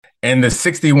In the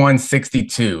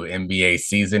 61-62 NBA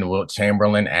season, Wilt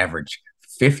Chamberlain averaged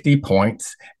 50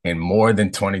 points and more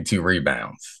than 22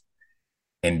 rebounds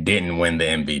and didn't win the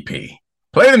MVP.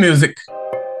 Play the music.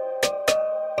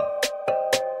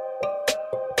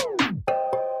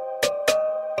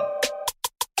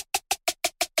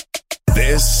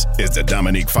 This is the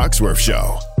Dominique Foxworth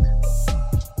Show.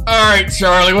 All right,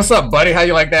 Charlie, what's up, buddy? How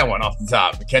you like that one off the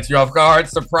top? To catch you off guard,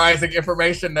 surprising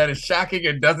information that is shocking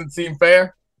and doesn't seem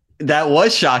fair? That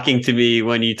was shocking to me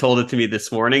when you told it to me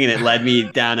this morning, and it led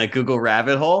me down a Google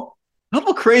rabbit hole. A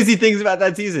couple crazy things about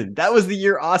that season. That was the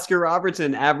year Oscar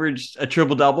Robertson averaged a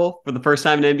triple-double for the first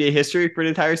time in NBA history for an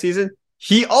entire season.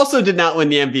 He also did not win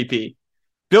the MVP.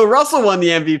 Bill Russell won the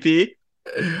MVP.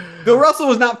 Bill Russell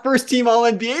was not first team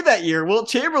All-NBA that year. Wilt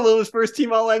Chamberlain was first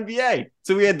team All-NBA.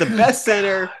 So we had the best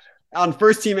center on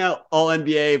first team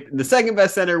All-NBA, the second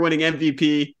best center winning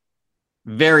MVP.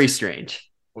 Very strange.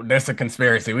 That's a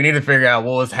conspiracy. We need to figure out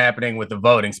what was happening with the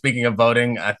voting. Speaking of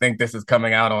voting, I think this is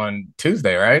coming out on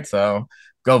Tuesday, right? So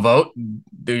go vote,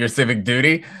 do your civic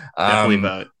duty. Definitely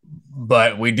vote.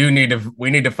 But we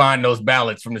need to find those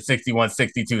ballots from the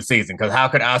 61-62 season, because how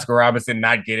could Oscar Robertson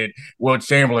not get it, Wilt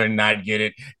Chamberlain not get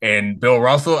it, and Bill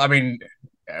Russell? I mean,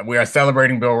 we are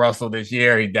celebrating Bill Russell this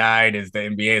year. He died as the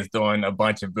NBA is doing a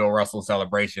bunch of Bill Russell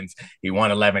celebrations. He won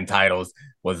 11 titles,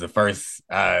 was the first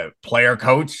player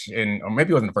coach, or maybe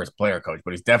he wasn't the first player coach,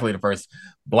 but he's definitely the first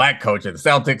Black coach of the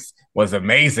Celtics. Was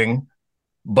amazing,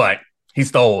 but he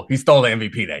stole the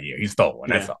MVP that year. He stole one.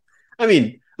 That's all. I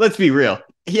mean, let's be real.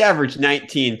 He averaged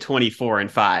 19, 24,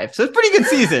 and 5. So it's a pretty good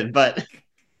season, but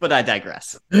I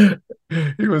digress.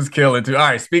 He was killing too. All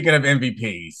right, speaking of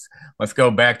MVPs, let's go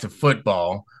back to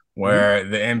football, where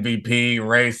the MVP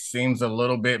race seems a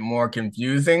little bit more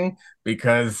confusing,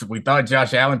 because we thought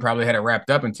Josh Allen probably had it wrapped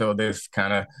up until this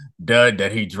kind of dud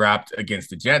that he dropped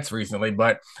against the Jets recently.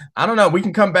 But I don't know. We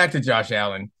can come back to Josh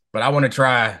Allen, but I want to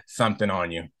try something on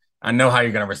you. I know how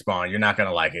you're going to respond. You're not going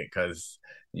to like it because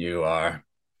you are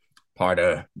part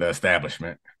of the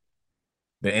establishment.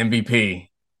 The MVP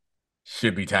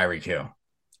should be Tyreek Hill.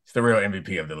 It's the real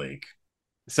MVP of the league.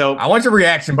 So I want your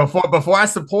reaction before I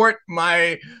support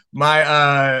my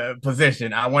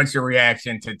position. I want your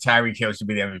reaction to Tyreek Hill should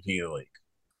be the MVP of the league.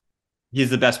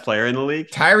 He's the best player in the league.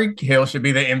 Tyreek Hill should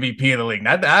be the MVP of the league.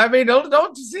 Don't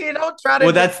try to.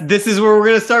 Well, this is where we're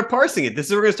going to start parsing it. Because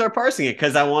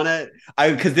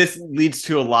this leads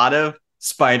to a lot of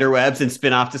spider webs and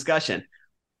spin-off discussion.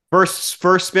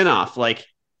 First spin-off, like,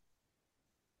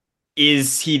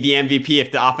 is he the MVP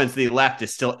if the offense to the left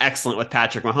is still excellent with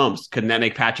Patrick Mahomes? Couldn't that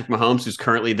make Patrick Mahomes, who's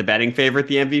currently the betting favorite,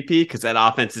 the MVP? Because that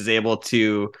offense is able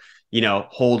to,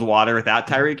 hold water without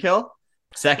Tyreek Hill.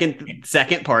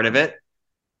 Second part of it,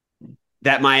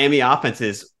 that Miami offense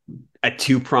is a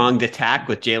two-pronged attack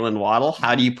with Jalen Waddle.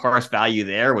 How do you parse value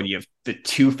there when you have the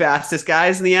two fastest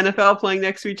guys in the NFL playing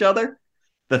next to each other?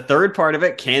 The third part of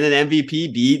it, can an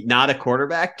MVP be not a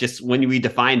quarterback just when we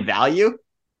define value?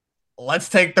 Let's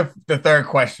take the third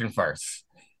question first.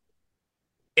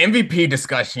 MVP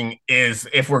discussion is,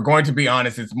 if we're going to be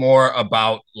honest, it's more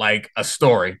about like a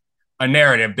story, a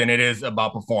narrative, than it is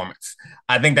about performance.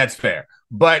 I think that's fair.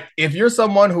 But if you're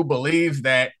someone who believes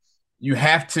that you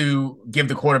have to give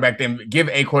a quarterback the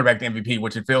MVP,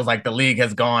 which it feels like the league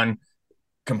has gone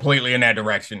completely in that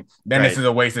direction, then This is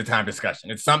a waste of time discussion.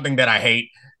 It's something that I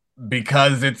hate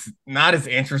because it's not as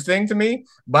interesting to me,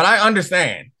 but I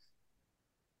understand.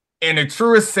 In the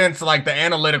truest sense, like the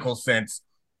analytical sense,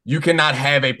 you cannot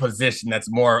have a position that's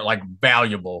more like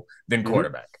valuable than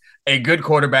quarterback. A good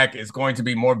quarterback is going to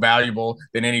be more valuable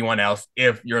than anyone else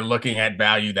if you're looking at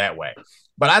value that way.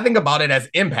 But I think about it as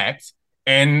impact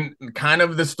and kind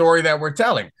of the story that we're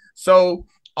telling. So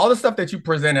all the stuff that you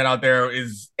presented out there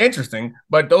is interesting,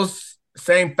 but those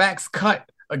same facts cut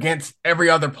against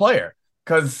every other player.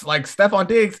 Because like Stephon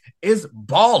Diggs is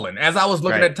balling. As I was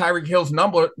looking at Tyreek Hill's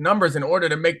numbers in order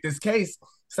to make this case,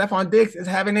 Stephon Diggs is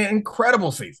having an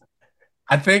incredible season.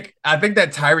 I think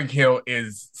that Tyreek Hill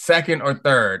is second or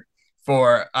third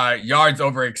for yards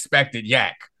over expected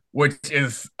yak, which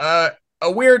is a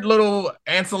weird little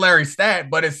ancillary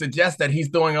stat, but it suggests that he's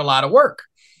doing a lot of work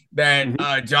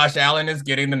that Josh Allen is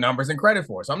getting the numbers and credit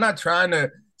for. So I'm not trying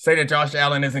to say that Josh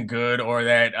Allen isn't good or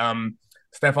that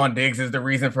Stephon Diggs is the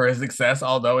reason for his success,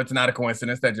 although it's not a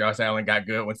coincidence that Josh Allen got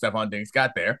good when Stephon Diggs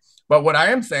got there. But what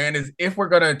I am saying is, if we're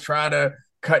going to try to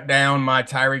cut down my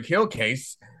Tyreek Hill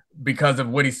case because of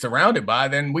what he's surrounded by,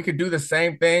 then we could do the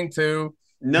same thing to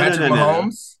Patrick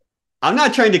Mahomes. No. I'm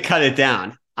not trying to cut it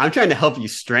down. I'm trying to help you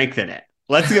strengthen it.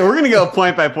 Let's go. We're going to go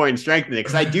point by point and strengthen it,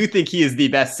 because I do think he is the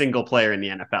best single player in the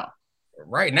NFL.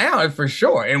 right now, for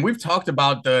sure. And we've talked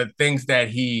about the things that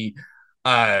he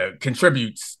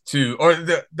contributes to, or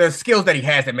the skills that he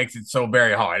has that makes it so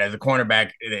very hard as a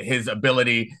cornerback. His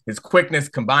ability, his quickness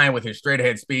combined with his straight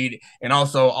ahead speed, and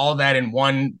also all that in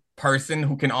one person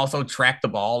who can also track the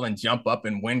ball and jump up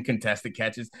and win contested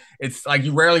catches. It's like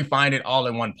you rarely find it all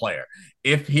in one player.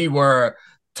 If he were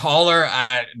taller,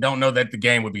 I don't know that the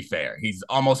game would be fair. He's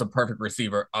almost a perfect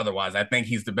receiver otherwise. I think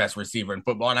he's the best receiver in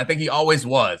football, and I think he always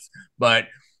was. But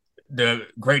the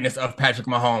greatness of Patrick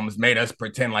Mahomes made us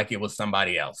pretend like it was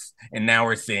somebody else. And now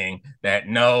we're seeing that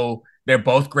no, they're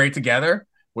both great together,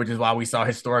 which is why we saw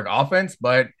historic offense,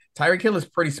 but Tyreek Hill is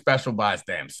pretty special by his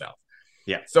damn self.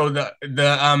 Yeah. So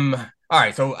all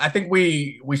right, so I think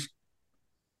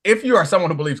if you are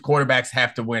someone who believes quarterbacks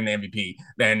have to win the MVP,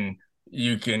 then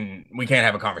we can't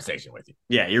have a conversation with you.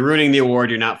 Yeah, you're ruining the award.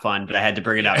 You're not fun, but I had to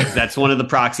bring it up because that's one of the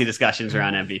proxy discussions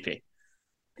around MVP.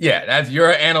 Yeah, that's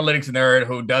your analytics nerd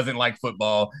who doesn't like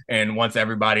football and wants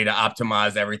everybody to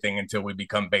optimize everything until we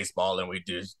become baseball and we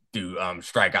just do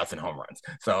strikeouts and home runs.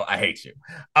 So I hate you.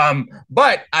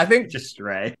 But I think just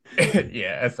Ray.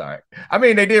 Yeah, that's all right. I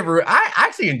mean, they did. I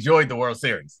actually enjoyed the World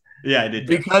Series. Yeah, I did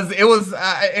too. Because it was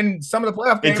in some of the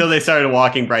playoff games until they started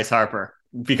walking Bryce Harper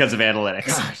because of analytics.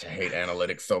 Gosh, I hate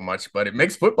analytics so much, but it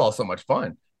makes football so much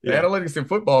fun. The Yeah. analytics in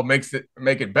football make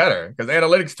it better because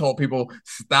analytics told people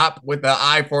stop with the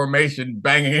I formation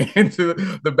banging into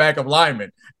the back of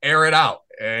linemen, air it out.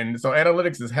 And so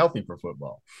analytics is healthy for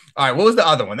football. All right, what was the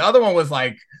other one? The other one was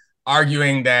like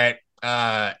arguing that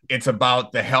it's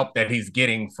about the help that he's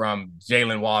getting from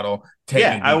Jalen Waddle.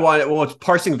 It's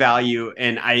parsing value,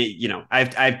 and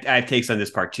I've takes on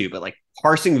this part too, but like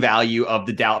parsing value of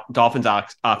the Dolphins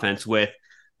offense with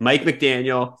Mike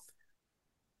McDaniel,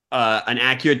 an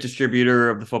accurate distributor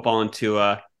of the ball into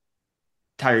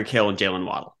Tyreek Hill and Jalen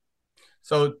Waddle.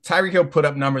 So Tyreek Hill put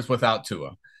up numbers without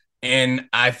Tua. And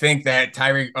I think that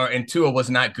Tua was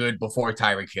not good before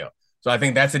Tyreek Hill. So I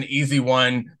think that's an easy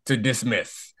one to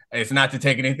dismiss. It's not to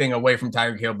take anything away from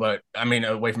Tyreek Hill,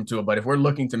 away from Tua. But if we're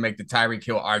looking to make the Tyreek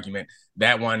Hill argument,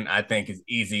 that one I think is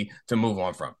easy to move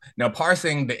on from. Now,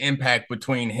 parsing the impact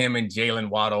between him and Jalen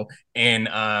Waddle and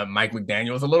Mike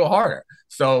McDaniel is a little harder.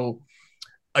 So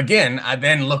again, I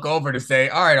then look over to say,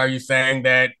 all right, are you saying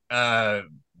that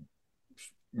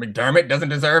McDermott doesn't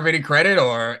deserve any credit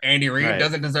or Andy Reid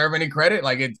doesn't deserve any credit?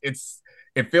 Like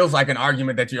it feels like an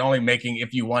argument that you're only making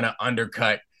if you want to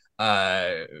undercut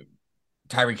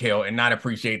Tyreek Hill and not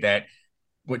appreciate that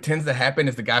what tends to happen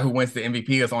is the guy who wins the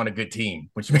MVP is on a good team,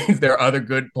 which means there are other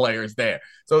good players there.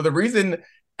 So the reason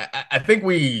I think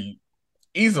we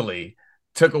easily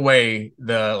took away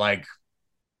the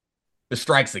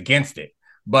strikes against it,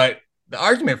 but the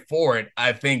argument for it,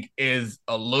 I think, is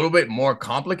a little bit more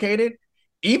complicated.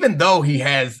 Even though he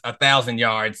has 1,000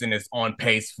 yards and is on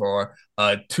pace for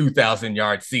a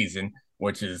 2,000-yard season,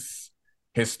 which is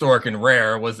historic and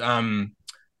rare, was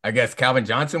I guess Calvin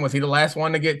Johnson, was he the last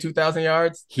one to get 2,000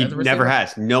 yards? He never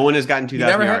has. No one has gotten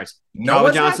 2,000 yards.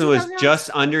 Calvin Johnson was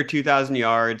just under 2,000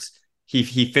 yards.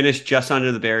 He finished just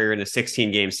under the barrier in a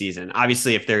 16-game season.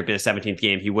 Obviously, if there had been a 17th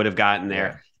game, he would have gotten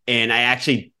there. Yeah. And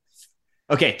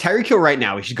Tyreek Hill right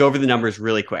now, we should go over the numbers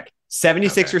really quick.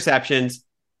 76 receptions,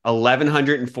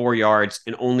 1,104 yards,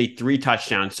 and only 3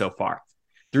 touchdowns so far.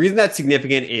 The reason that's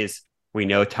significant is we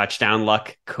know touchdown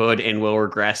luck could and will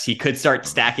regress. He could start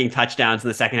stacking touchdowns in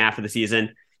the second half of the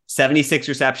season. 76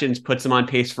 receptions puts him on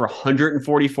pace for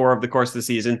 144 of the course of the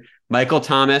season. Michael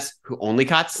Thomas, who only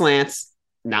caught slants,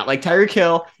 not like Tyreek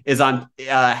Hill,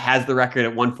 has the record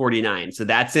at 149. So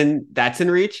that's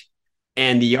in reach.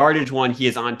 And the yardage one, he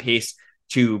is on pace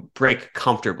to break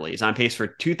comfortably. He's on pace for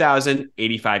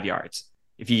 2,085 yards.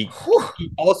 If he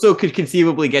also could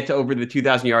conceivably get to over the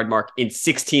 2,000-yard mark in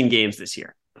 16 games this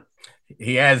year.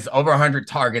 He has over 100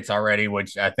 targets already,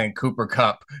 which I think Cooper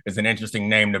Kupp is an interesting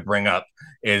name to bring up,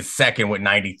 is second with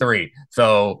 93.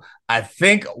 So I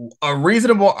think a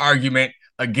reasonable argument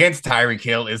against Tyreek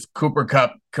Hill is Cooper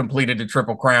Kupp completed the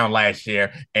Triple Crown last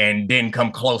year and didn't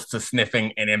come close to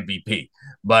sniffing an MVP.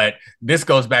 But this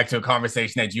goes back to a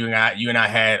conversation that you and I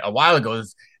had a while ago.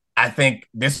 I think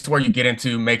this is where you get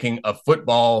into making a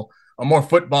more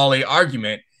football-y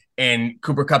argument. And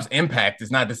Cooper Kupp's impact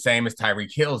is not the same as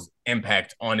Tyreek Hill's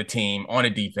impact on a team, on a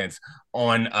defense,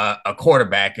 on a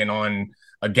quarterback, and on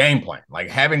a game plan. Like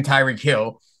having Tyreek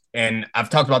Hill, and I've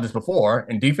talked about this before,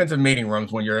 in defensive meeting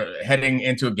rooms, when you're heading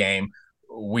into a game,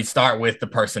 we start with the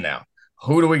personnel.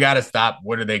 Who do we got to stop?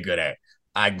 What are they good at?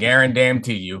 I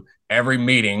guarantee you, every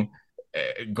meeting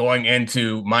going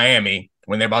into Miami,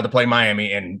 when they're about to play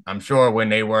Miami, and I'm sure when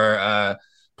they were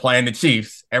playing the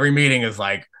Chiefs, every meeting is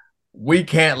like, we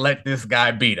can't let this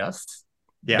guy beat us.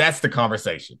 Yeah. That's the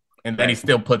conversation. And then he Right.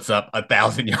 still puts up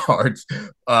 1,000 yards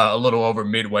a little over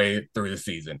midway through the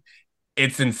season.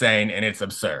 It's insane and it's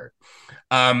absurd.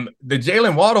 The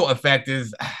Jalen Waddle effect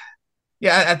is,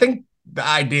 yeah, I think the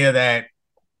idea that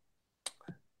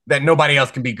nobody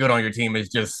else can be good on your team is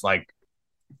just like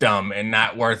dumb and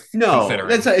not worth No, considering.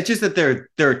 it's just that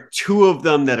there are two of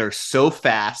them that are so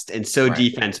fast and so Right.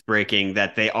 defense breaking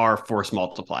that they are force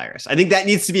multipliers. I think that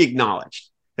needs to be acknowledged,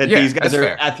 that Yeah, these guys that's are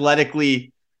fair.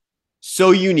 athletically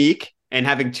so unique, and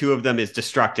having two of them is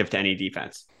destructive to any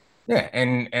defense. Yeah,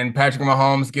 and Patrick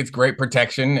Mahomes gets great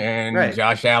protection, and Right.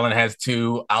 Josh Allen has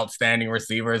two outstanding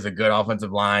receivers, a good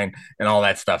offensive line, and all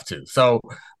that stuff too. So,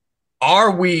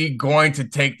 are we going to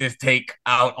take this take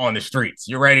out on the streets?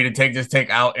 You're ready to take this take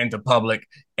out into public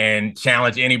and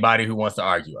challenge anybody who wants to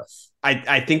argue us?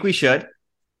 I think we should.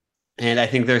 And I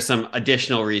think there's some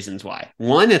additional reasons why.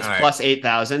 One, it's All right. plus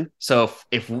 8,000. So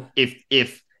if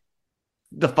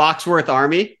the Foxworth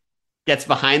Army gets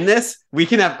behind this, we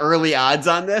can have early odds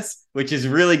on this, which is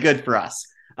really good for us.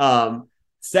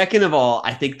 Second of all,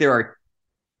 I think there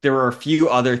are a few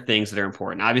other things that are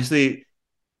important. Obviously,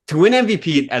 to win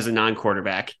MVP as a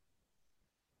non-quarterback,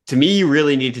 to me, you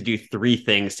really need to do three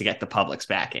things to get the public's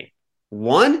backing.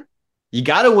 One, you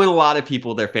got to win a lot of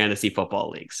people their fantasy football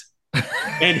leagues.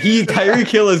 And Tyreek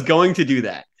Hill is going to do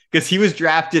that because he was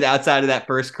drafted outside of that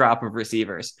first crop of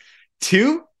receivers.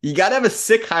 Two, you got to have a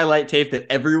sick highlight tape that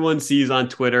everyone sees on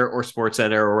Twitter or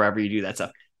SportsCenter or wherever you do that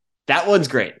stuff. That one's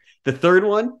great. The third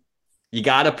one, you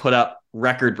got to put up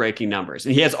record-breaking numbers.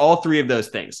 And he has all three of those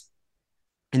things.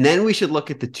 And then we should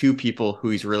look at the two people who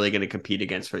he's really going to compete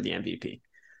against for the MVP.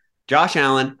 Josh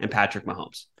Allen and Patrick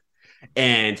Mahomes.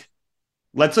 And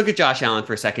let's look at Josh Allen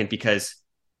for a second, because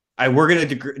we're going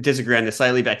to disagree on this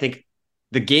slightly, but I think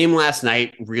the game last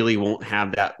night really won't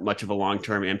have that much of a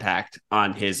long-term impact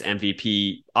on his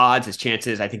MVP odds, his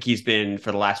chances. I think he's been,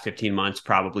 for the last 15 months,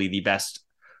 probably the best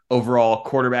overall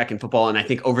quarterback in football. And I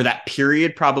think over that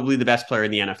period, probably the best player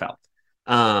in the NFL.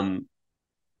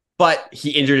 But he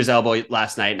injured his elbow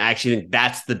last night. And I actually think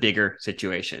that's the bigger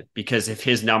situation, because if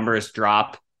his numbers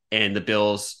drop and the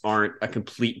Bills aren't a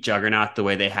complete juggernaut the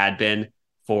way they had been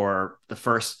for the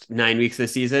first 9 weeks of the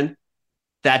season,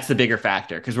 that's the bigger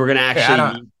factor, because we're going to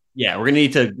actually, we're going to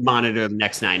need to monitor the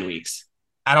next 9 weeks.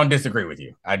 I don't disagree with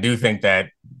you. I do think that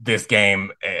this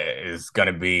game is going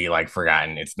to be like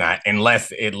forgotten. It's not,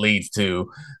 unless it leads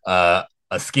to a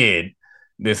skid,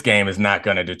 this game is not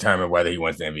going to determine whether he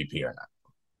wins the MVP or not.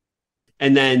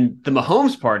 And then the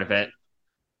Mahomes part of it,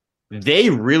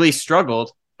 they really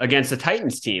struggled against the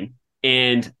Titans team.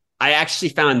 And I actually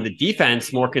found the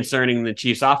defense more concerning than the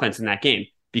Chiefs offense in that game,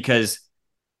 because,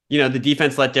 the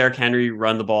defense let Derrick Henry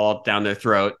run the ball down their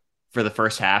throat for the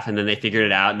first half, and then they figured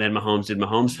it out, and then Mahomes did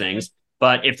Mahomes things.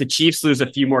 But if the Chiefs lose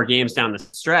a few more games down the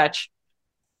stretch,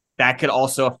 that could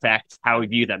also affect how we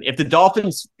view them. If the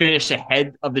Dolphins finish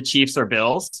ahead of the Chiefs or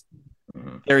Bills,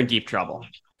 they're in deep trouble.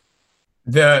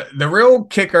 The real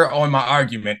kicker on my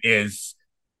argument is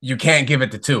you can't give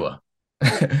it to Tua.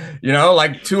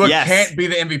 Tua can't be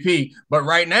the MVP, but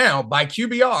right now by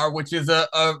QBR, which is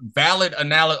a valid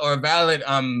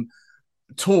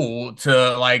tool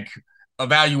to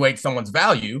evaluate someone's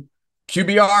value,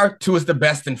 QBR, Tua is the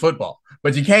best in football,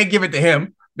 but you can't give it to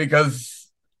him because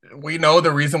we know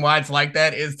the reason why it's like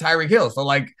that is Tyreek Hill. So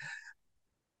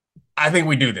I think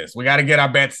we do this. We got to get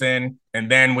our bets in,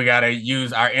 and then we got to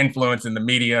use our influence in the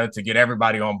media to get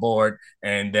everybody on board,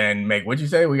 and then make, what'd you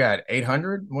say? We got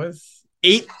 800 was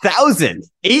 8,000.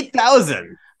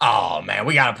 Oh man,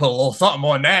 we got to put a little something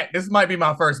on that. This might be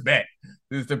my first bet,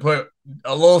 is to put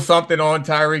a little something on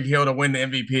Tyreek Hill to win the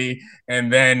MVP,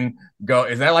 and then go.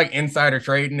 Is that like insider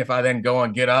trading? If I then go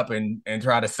and get up and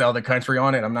try to sell the country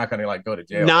on it, I'm not going to go to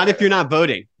jail. Not if you're not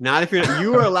voting. Not if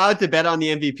you are allowed to bet on the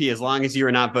MVP as long as you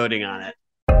are not voting on it.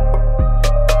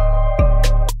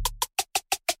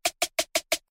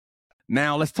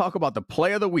 Now let's talk about the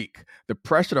play of the week. The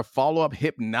pressure to follow up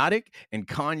Hypnotic and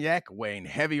Cognac weighing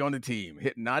heavy on the team.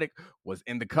 Hypnotic was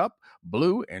in the cup,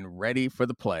 blue, and ready for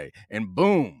the play. And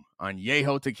boom,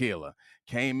 Añejo Tequila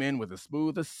came in with a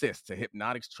smooth assist to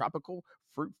Hypnotic's tropical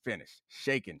fruit finish.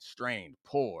 Shaken, strained,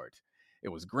 poured. It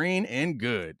was green and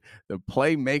good. The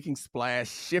playmaking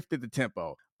splash shifted the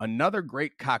tempo. Another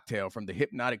great cocktail from the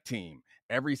Hypnotic team.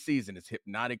 Every season is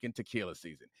Hypnotic and Tequila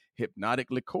season. Hypnotic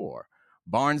Liqueur.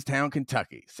 Barnstown,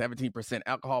 Kentucky. 17%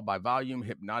 alcohol by volume.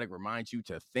 Hypnotic reminds you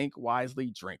to think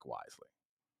wisely, drink wisely.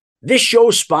 This show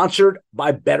is sponsored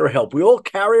by BetterHelp. We all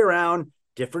carry around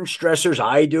different stressors.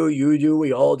 I do, you do,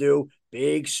 we all do,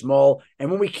 big, small. And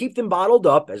when we keep them bottled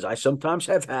up, as I sometimes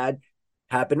have had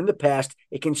happen in the past,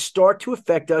 it can start to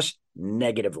affect us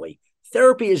negatively.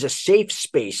 Therapy is a safe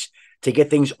space to get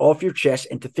things off your chest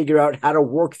and to figure out how to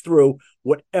work through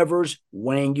whatever's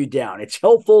weighing you down. It's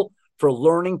helpful for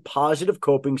learning positive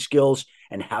coping skills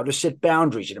and how to set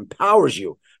boundaries. It empowers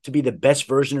you to be the best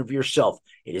version of yourself.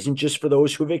 It isn't just for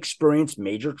those who have experienced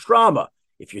major trauma.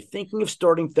 If you're thinking of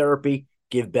starting therapy,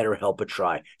 give BetterHelp a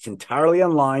try. It's entirely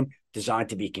online, designed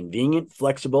to be convenient,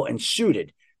 flexible, and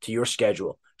suited to your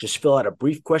schedule. Just fill out a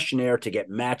brief questionnaire to get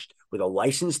matched with a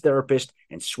licensed therapist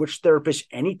and switch therapists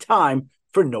anytime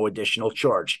for no additional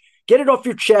charge. Get it off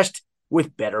your chest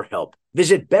with BetterHelp.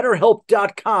 Visit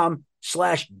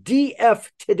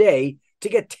BetterHelp.com/DF today to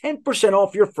get 10%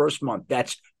 off your first month.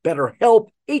 That's BetterHelp,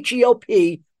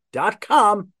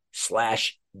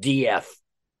 HELP.com/DF.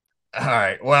 All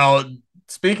right. Well,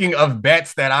 speaking of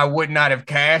bets that I would not have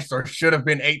cashed or should have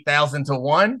been 8,000 to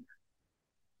 1,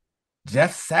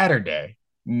 Jeff Saturday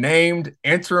named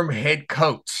interim head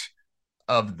coach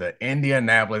of the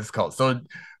Indianapolis Colts. So,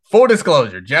 full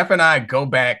disclosure, Jeff and I go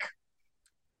back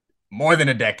more than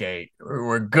a decade.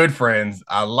 We're good friends.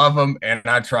 I love him and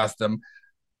I trust him.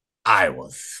 I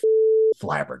was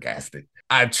flabbergasted.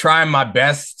 I try my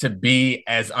best to be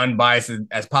as unbiased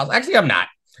as possible. Actually, I'm not.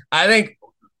 I think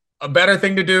a better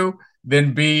thing to do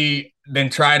than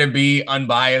try to be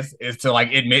unbiased is to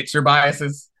like admit your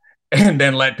biases and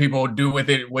then let people do with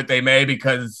it what they may,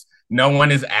 because no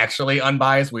one is actually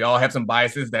unbiased. We all have some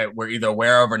biases that we're either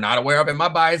aware of or not aware of. And my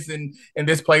bias in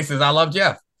this place is I love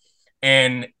Jeff.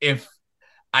 And if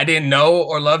I didn't know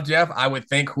or love Jeff, I would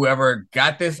think whoever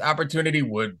got this opportunity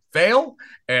would fail,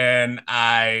 and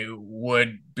I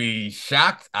would be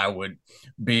shocked. I would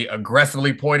be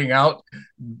aggressively pointing out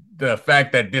the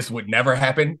fact that this would never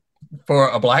happen for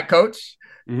a black coach,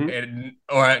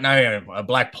 or not a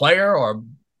black player or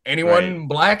anyone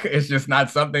black. It's just not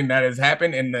something that has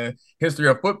happened in the history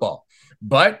of football.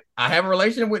 But I have a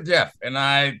relationship with Jeff, and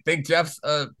I think Jeff's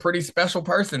a pretty special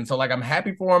person. So, like, I'm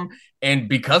happy for him. And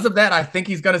because of that, I think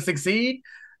he's going to succeed.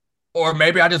 Or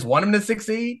maybe I just want him to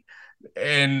succeed.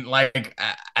 And, like,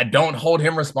 I don't hold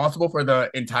him responsible for the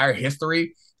entire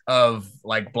history of,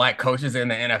 like, black coaches in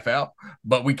the NFL.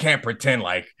 But we can't pretend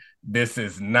like this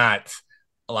is not,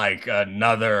 like,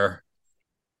 another,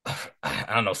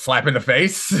 I don't know, slap in the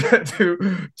face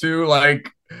to like,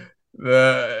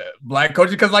 the black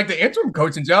coaches, because like the interim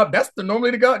coaching job, that's normally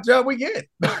the job we get.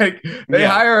 Like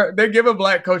they give a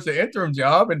black coach the interim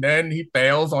job, and then he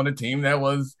fails on a team that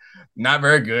was not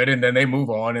very good, and then they move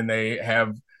on and they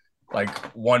have like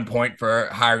 1 point for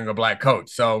hiring a black coach.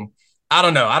 So I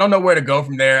don't know where to go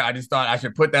from there. I just thought I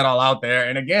should put that all out there.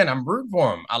 And again, I'm rooting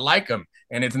for him. I like him,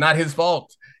 and it's not his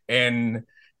fault. And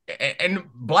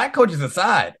black coaches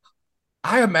aside,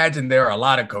 I imagine there are a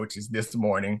lot of coaches this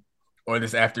morning or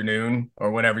this afternoon or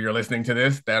whenever you're listening to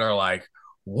this that are like,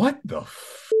 what the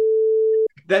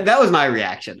That was my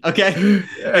reaction. Okay.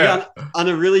 Yeah. Like on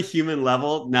a really human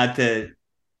level, not to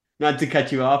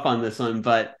cut you off on this one,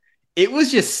 but it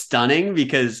was just stunning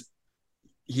because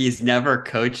he's never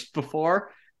coached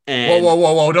before. And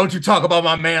whoa. Don't you talk about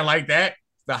my man like that.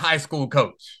 The high school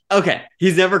coach. Okay.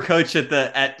 He's never coached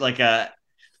at like a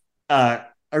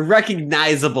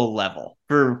recognizable level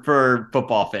for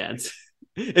football fans.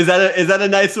 Is that a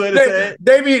nice way to say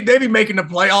it? They be making the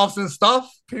playoffs and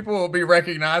stuff. People will be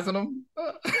recognizing them.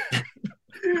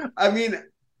 I mean,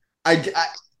 I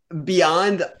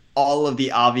beyond all of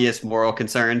the obvious moral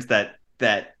concerns that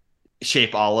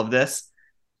shape all of this,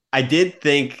 I did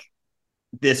think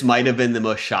this might have been the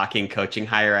most shocking coaching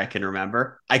hire I can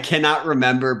remember. I cannot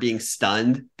remember being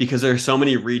stunned because there's so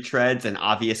many retreads and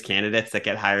obvious candidates that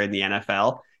get hired in the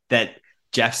NFL that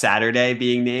Jeff Saturday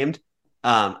being named.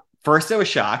 First, I was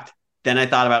shocked. Then I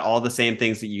thought about all the same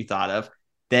things that you thought of.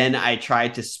 Then I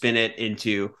tried to spin it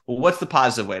into, well, what's the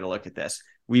positive way to look at this?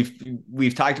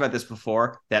 We've talked about this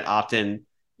before, that often,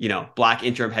 black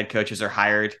interim head coaches are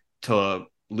hired to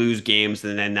lose games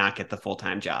and then not get the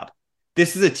full-time job.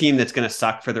 This is a team that's going to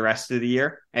suck for the rest of the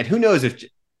year. And who knows if,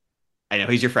 I know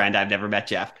he's your friend, I've never met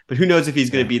Jeff, but who knows if he's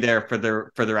going to be there for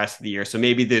the rest of the year. So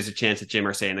maybe there's a chance that Jim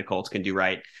Irsay and the Colts can do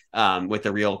right with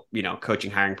the real, coaching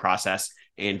hiring process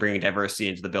and bringing diversity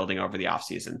into the building over the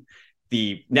offseason.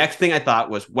 The next thing I thought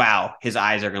was, wow, his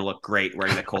eyes are going to look great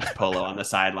wearing the Colts polo on the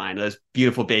sideline. Those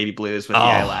beautiful baby blues with the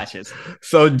eyelashes.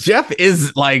 So Jeff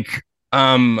is like,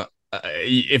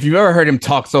 if you've ever heard him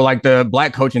talk, so like the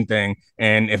black coaching thing,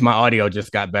 and if my audio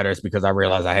just got better, it's because I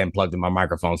realized I hadn't plugged in my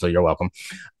microphone, so you're welcome.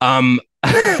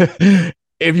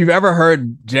 If you've ever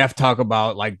heard Jeff talk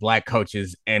about like black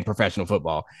coaches in professional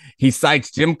football, he cites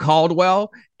Jim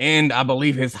Caldwell and I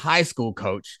believe his high school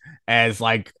coach as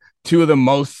like two of the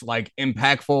most like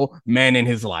impactful men in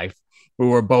his life.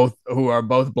 who are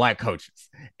both black coaches.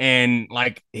 And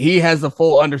like he has a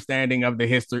full understanding of the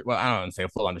history. Well, I don't want to say a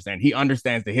full understanding. He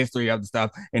understands the history of the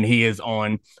stuff, and he is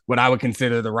on what I would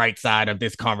consider the right side of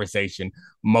this conversation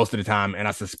most of the time. And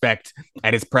I suspect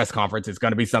at his press conference, it's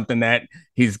going to be something that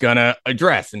he's going to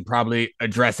address and probably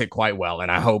address it quite well.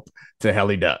 And I hope to hell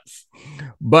he does.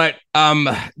 But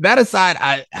that aside,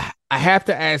 I have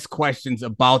to ask questions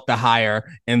about the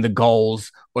hire and the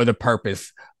goals or the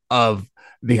purpose of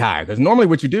the hire. Because normally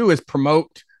what you do is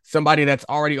promote somebody that's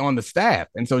already on the staff.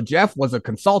 And so Jeff was a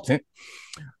consultant.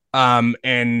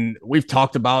 And we've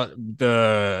talked about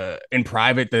in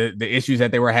private, the issues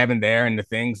that they were having there and the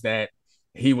things that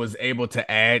he was able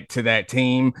to add to that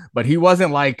team, but he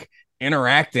wasn't like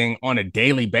interacting on a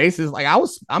daily basis. Like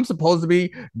I'm supposed to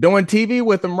be doing TV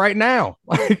with him right now.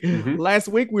 Like last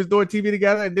week we was doing TV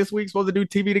together, and this week's supposed to do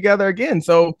TV together again.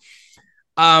 So,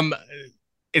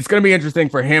 it's going to be interesting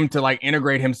for him to like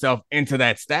integrate himself into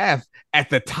that staff at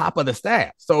the top of the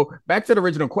staff. So back to the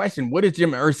original question, what is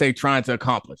Jim Irsay trying to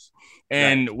accomplish?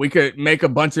 And we could make a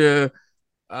bunch of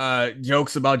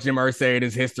jokes about Jim Irsay and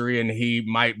his history, and he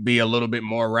might be a little bit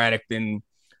more erratic than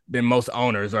most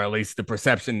owners, or at least the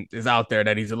perception is out there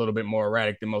that he's a little bit more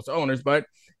erratic than most owners. But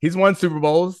he's won Super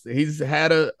Bowls. He's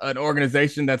had an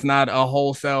organization that's not a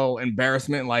wholesale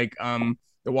embarrassment like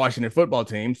the Washington football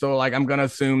team. So like, I'm going to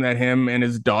assume that him and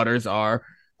his daughters are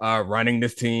running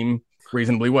this team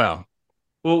reasonably well.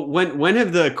 Well, when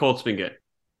have the Colts been good?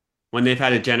 When they've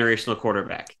had a generational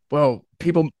quarterback? Well,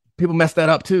 people mess that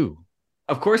up too.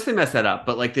 Of course they mess that up.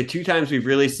 But like the two times we've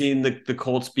really seen the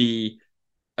Colts be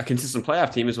a consistent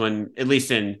playoff team is when, at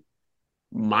least in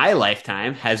my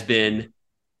lifetime, has been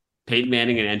Peyton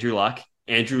Manning and Andrew Luck.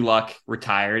 Andrew Luck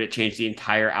retired. It changed the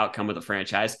entire outcome of the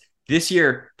franchise. This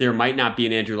year, there might not be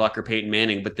an Andrew Luck or Peyton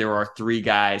Manning, but there are three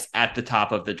guys at the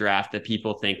top of the draft that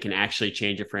people think can actually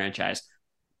change a franchise.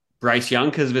 Bryce Young,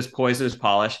 because of his poise and his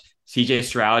polish. CJ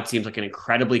Stroud seems like an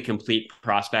incredibly complete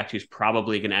prospect who's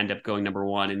probably going to end up going number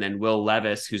one. And then Will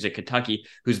Levis, who's at Kentucky,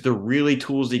 who's the really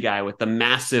toolsy guy with the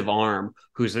massive arm,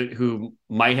 who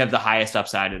might have the highest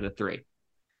upside of the three.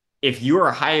 If you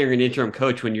are hiring an interim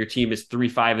coach when your team is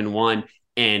 3-5-1,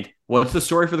 and what's the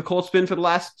story for the Colts been for the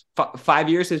last 5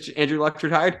 years since Andrew Luck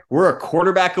retired? We're a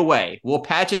quarterback away. We'll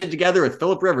patch it together with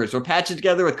Phillip Rivers. We'll patch it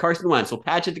together with Carson Wentz. We'll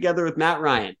patch it together with Matt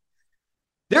Ryan.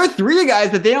 There are three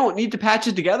guys that they don't need to patch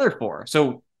it together for.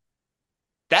 So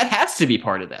that has to be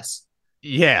part of this.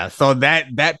 Yeah. So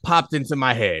that popped into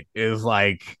my head. Is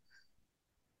like,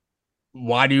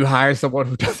 why do you hire someone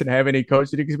who doesn't have any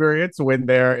coaching experience when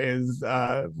there is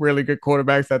really good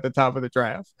quarterbacks at the top of the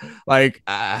draft? Like,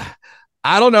 I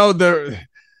don't know.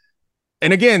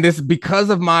 And again, this, because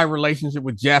of my relationship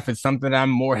with Jeff, is something I'm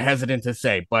more hesitant to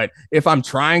say. But if I'm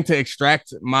trying to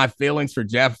extract my feelings for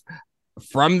Jeff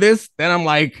from this, then I'm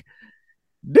like,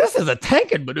 this is a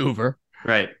tanking maneuver.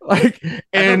 Right. Like,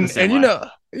 and you know,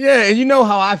 yeah, and you know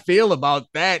how I feel about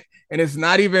that. And it's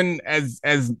not even as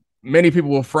many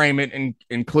people will frame it,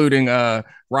 including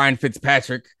Ryan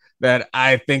Fitzpatrick, that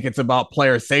I think it's about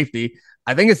player safety.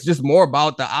 I think it's just more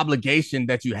about the obligation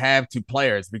that you have to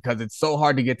players, because it's so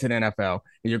hard to get to the NFL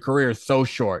and your career is so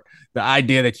short. The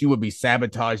idea that you would be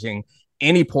sabotaging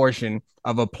any portion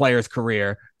of a player's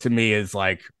career, to me, is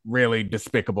like really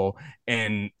despicable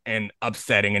and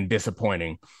upsetting and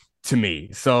disappointing to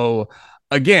me. So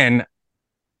again,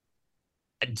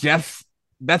 Jeff,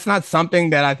 that's not something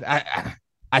that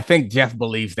I think Jeff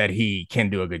believes that he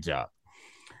can do a good job.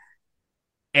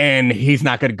 And he's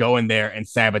not going to go in there and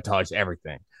sabotage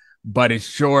everything. But it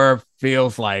sure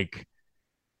feels like,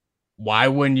 why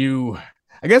wouldn't you?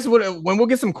 I guess when we'll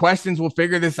get some questions, we'll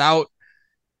figure this out.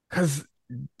 Because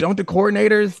don't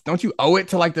you owe it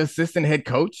to like the assistant head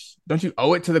coach? Don't you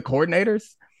owe it to the coordinators?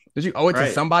 Don't you owe it to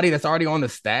somebody that's already on the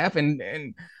staff?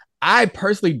 And I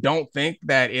personally don't think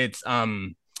that it's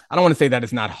I don't want to say that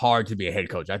it's not hard to be a head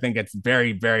coach. I think it's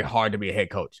very, very hard to be a head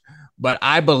coach. But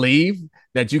I believe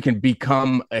that you can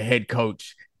become a head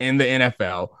coach in the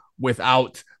NFL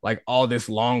without like all this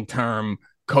long-term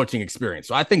coaching experience.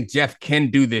 So I think Jeff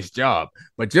can do this job,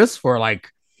 but just for like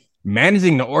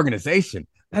managing the organization,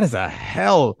 that is a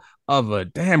hell of a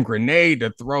damn grenade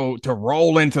to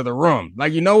roll into the room.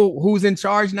 Like, you know who's in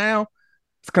charge now?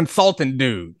 It's a consultant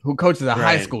dude who coaches a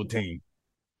high school team.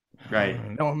 Right.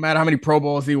 No matter how many Pro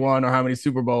Bowls he won or how many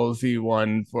Super Bowls he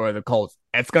won for the Colts,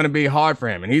 it's going to be hard for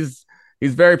him. And he's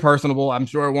very personable. I'm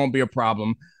sure it won't be a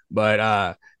problem.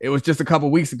 But it was just a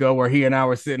couple weeks ago where he and I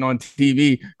were sitting on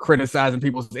TV criticizing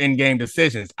people's in-game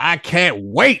decisions. I can't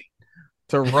wait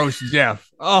to roast Jeff.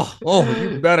 Oh,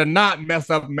 you better not mess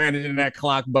up managing that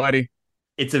clock, buddy.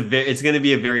 it's going to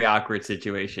be a very awkward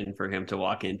situation for him to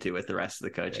walk into with the rest of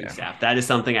the coaching staff. That is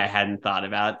something I hadn't thought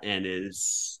about, and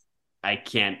I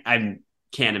can't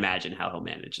imagine how he'll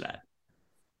manage that.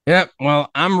 Yep.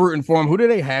 Well, I'm rooting for him. Who do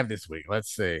they have this week?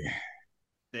 Let's see.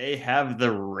 They have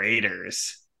the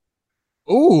Raiders.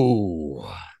 Ooh,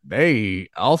 they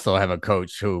also have a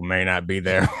coach who may not be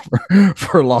there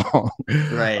for long.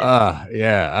 Right.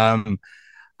 Yeah.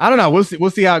 I don't know.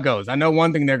 We'll see how it goes. I know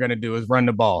one thing they're going to do is run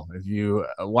the ball. If you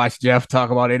watch Jeff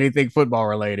talk about anything football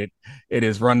related, it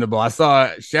is run the ball. I saw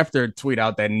Schefter tweet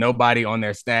out that nobody on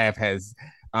their staff has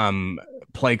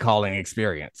play calling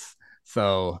experience.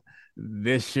 So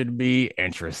this should be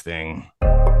interesting.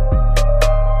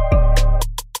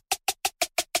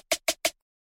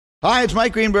 Hi, it's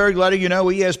Mike Greenberg letting you know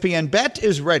ESPN Bet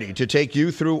is ready to take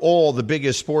you through all the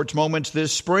biggest sports moments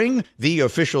this spring. The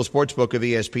official sportsbook of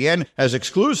ESPN has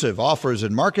exclusive offers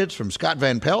and markets from Scott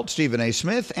Van Pelt, Stephen A.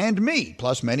 Smith, and me,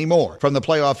 plus many more. From the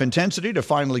playoff intensity to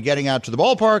finally getting out to the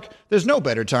ballpark, there's no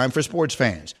better time for sports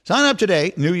fans. Sign up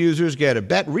today. New users get a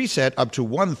bet reset up to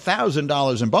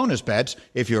 $1,000 in bonus bets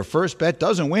if your first bet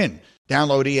doesn't win.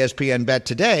 Download ESPN Bet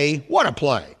today. What a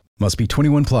play. Must be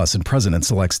 21 plus and present in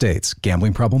select states.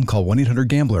 Gambling problem? Call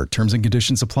 1-800-GAMBLER. Terms and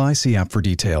conditions apply. See app for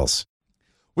details.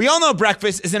 We all know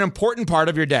breakfast is an important part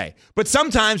of your day. But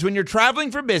sometimes when you're traveling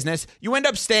for business, you end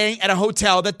up staying at a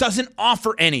hotel that doesn't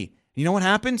offer any. You know what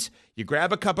happens? You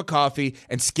grab a cup of coffee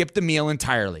and skip the meal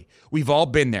entirely. We've all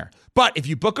been there. But if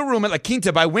you book a room at La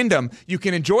Quinta by Wyndham, you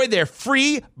can enjoy their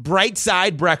free Bright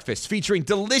Side breakfast featuring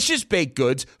delicious baked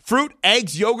goods, fruit,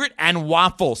 eggs, yogurt, and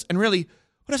waffles. And really,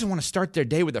 who doesn't want to start their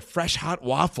day with a fresh, hot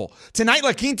waffle? Tonight,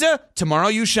 La Quinta, tomorrow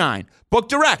you shine. Book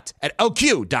direct at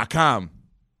lq.com.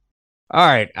 All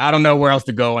right. I don't know where else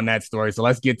to go on that story. So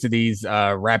let's get to these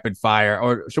rapid fire.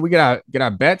 Or should we get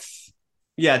our bets?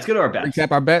 Yeah, let's go to our bets.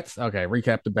 Recap our bets? Okay,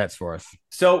 recap the bets for us.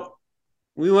 So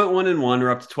we went 1-1. We're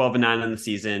up to 12-9 on the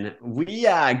season. We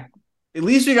at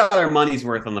least we got our money's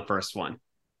worth on the first one.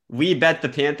 We bet the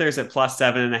Panthers at plus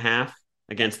 7.5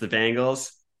 against the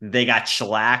Bengals. They got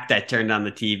shellacked. I turned on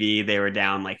the TV. They were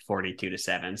down like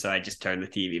 42-7. So I just turned the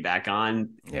TV back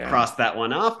on, crossed that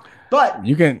one off. But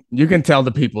you can tell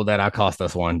the people that I cost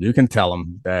us one. You can tell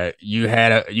them that you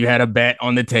had a bet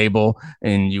on the table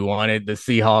and you wanted the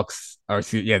Seahawks the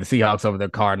Seahawks over the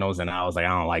Cardinals. And I was like,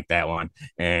 I don't like that one.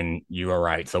 And you were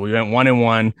right. So we went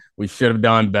 1-1. We should have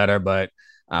done better, but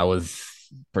I was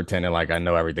pretending like I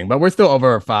know everything. But we're still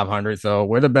over 500. So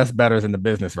we're the best bettors in the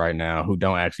business right now who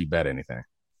don't actually bet anything.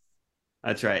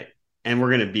 That's right. And we're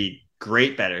going to be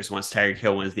great bettors once Tyreek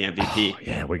Hill wins the MVP. Oh,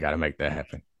 yeah, we got to make that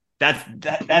happen.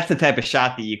 That's the type of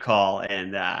shot that you call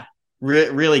and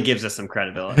really gives us some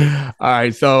credibility. All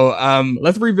right. So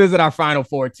let's revisit our final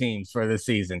four teams for this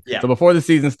season. Yeah. So before the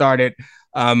season started,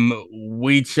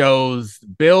 we chose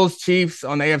Bills, Chiefs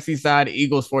on the AFC side,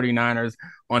 Eagles, 49ers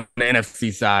on the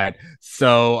NFC side.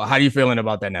 So how are you feeling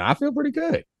about that now? I feel pretty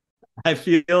good. I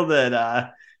feel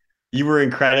that you were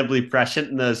incredibly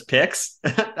prescient in those picks.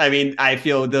 I mean, I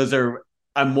feel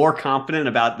I'm more confident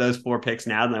about those four picks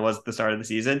now than I was at the start of the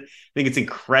season. I think it's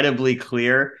incredibly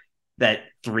clear that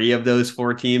three of those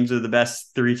four teams are the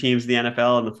best three teams in the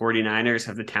NFL, and the 49ers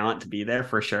have the talent to be there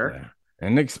for sure. Yeah.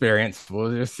 And experience.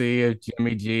 We'll just see if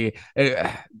Jimmy G.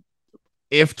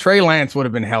 If Trey Lance would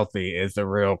have been healthy is the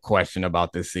real question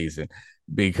about this season,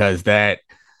 because that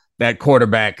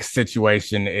quarterback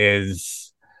situation is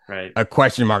right. A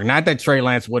question mark. Not that Trey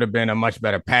Lance would have been a much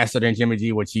better passer than Jimmy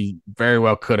G, which he very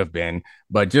well could have been,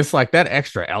 but just like that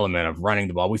extra element of running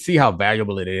the ball. We see how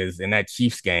valuable it is in that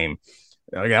Chiefs game.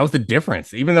 That was the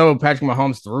difference. Even though Patrick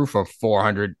Mahomes threw for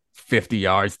 450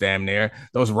 yards damn near,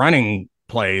 those running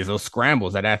plays, those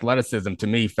scrambles, that athleticism to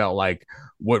me felt like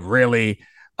what really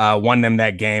won them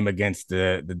that game against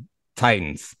the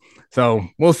Titans. So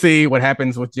we'll see what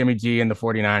happens with Jimmy G and the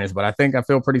 49ers, but I think I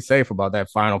feel pretty safe about that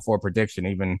Final Four prediction,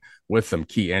 even with some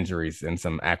key injuries and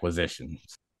some acquisitions.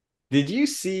 Did you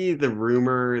see the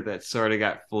rumor that sort of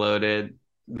got floated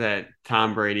that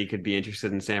Tom Brady could be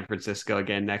interested in San Francisco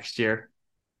again next year?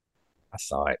 I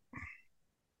saw it.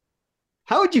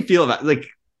 How would you feel about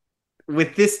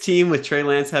with this team, with Trey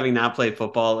Lance having not played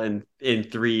football in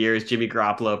 3 years, Jimmy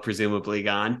Garoppolo presumably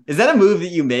gone? Is that a move that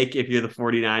you make if you're the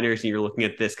 49ers and you're looking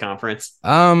at this conference?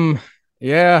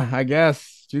 Yeah, I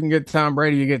guess. If you can get Tom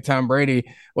Brady, you get Tom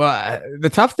Brady. Well, the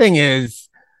tough thing is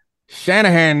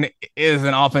Shanahan is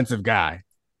an offensive guy.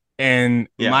 And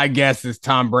my guess is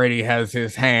Tom Brady has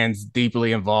his hands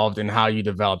deeply involved in how you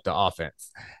develop the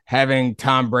offense. Having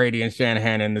Tom Brady and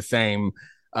Shanahan in the same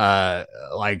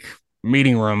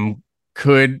meeting room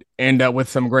could end up with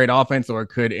some great offense, or it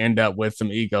could end up with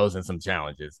some egos and some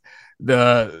challenges.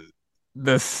 The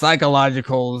the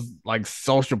psychological, like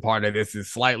social part of this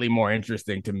is slightly more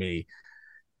interesting to me.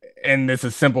 And it's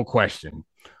a simple question.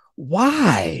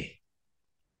 Why?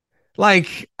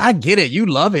 Like, I get it, you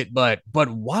love it, but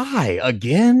why?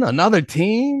 Again, another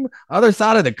team, other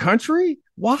side of the country?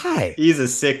 Why? He's a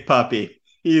sick puppy.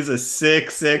 He's a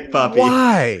sick puppy.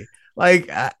 Why? Like,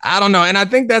 I don't know. And I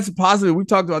think that's possibly, we've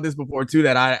talked about this before too,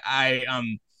 that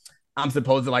I'm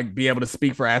supposed to like be able to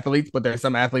speak for athletes, but there's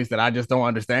some athletes that I just don't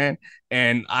understand.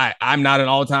 And I'm not an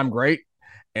all-time great.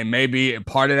 And maybe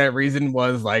part of that reason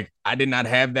was like I did not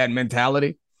have that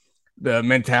mentality. The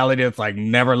mentality that's like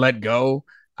never let go.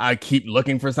 I keep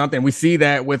looking for something. We see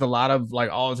that with a lot of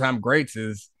like all-time greats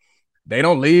is they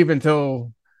don't leave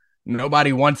until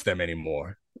nobody wants them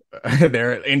anymore.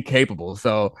 They're incapable.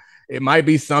 So it might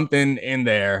be something in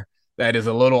there that is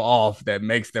a little off that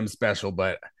makes them special,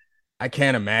 but I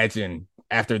can't imagine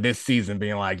after this season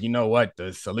being like, you know what,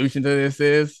 the solution to this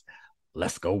is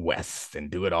let's go west and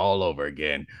do it all over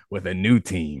again with a new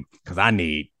team because I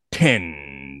need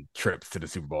 10 trips to the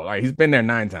Super Bowl. All right, he's been there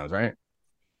 9 times, right?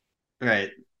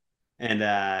 Right. And,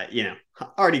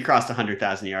 already crossed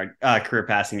 100,000 yard career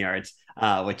passing yards,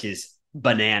 which is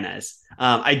bananas.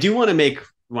 I do want to make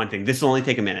one thing. This will only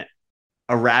take a minute.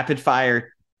 A rapid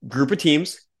fire group of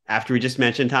teams after we just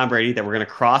mentioned Tom Brady that we're going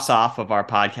to cross off of our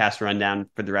podcast rundown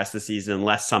for the rest of the season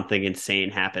unless something insane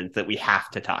happens that we have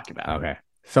to talk about. Okay.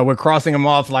 So we're crossing them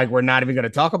off like we're not even going to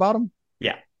talk about them?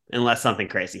 Yeah. Unless something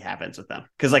crazy happens with them.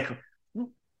 Because like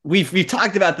we've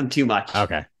talked about them too much.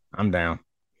 Okay. I'm down.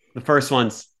 The first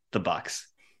one's the Bucks.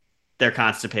 They're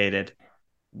constipated.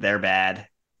 They're bad.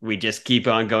 We just keep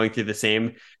on going through the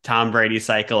same Tom Brady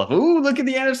cycle of, ooh, look at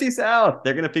the NFC South.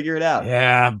 They're going to figure it out.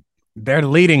 Yeah. They're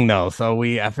leading though, so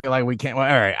I feel like we can't. Well,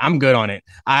 all right, I'm good on it.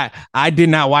 I did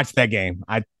not watch that game.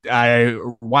 I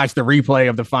watched the replay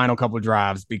of the final couple of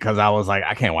drives because I was like,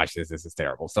 I can't watch this. This is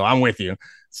terrible. So I'm with you.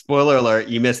 Spoiler alert: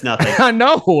 you missed nothing. I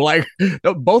know, like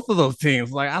both of those teams.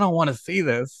 Like I don't want to see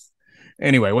this.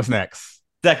 Anyway, what's next?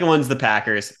 Second one's the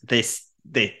Packers. They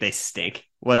stink.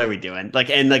 What are we doing?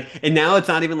 And now it's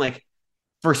not even like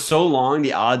for so long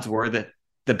the odds were that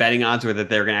the betting odds were that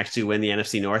they're going to actually win the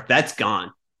NFC North. That's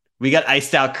gone. We got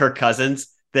iced out Kirk Cousins.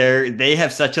 They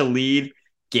have such a lead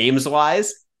games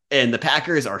wise, and the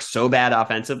Packers are so bad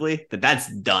offensively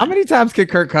that's done. How many times can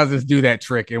Kirk Cousins do that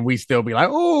trick and we still be like,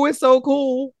 oh, it's so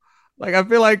cool? Like I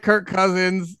feel like Kirk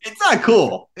Cousins. It's not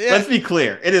cool. Yeah. Let's be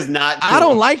clear. It is not cool. I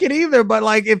don't like it either, but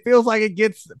like it feels like it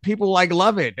gets people like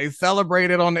love it. They celebrate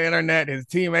it on the internet. His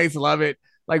teammates love it.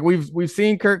 Like we've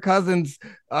seen Kirk Cousins,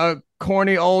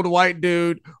 corny old white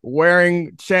dude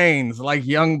wearing chains like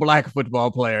young black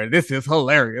football player. This is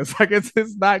hilarious. Like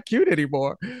it's not cute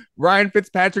anymore. Ryan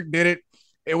Fitzpatrick did it.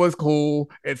 It was cool.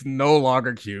 It's no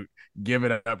longer cute. Give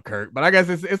it up, Kirk. But I guess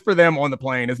it's for them on the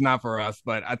plane. It's not for us.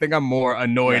 But I think I'm more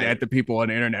annoyed at the people on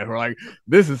the internet who are like,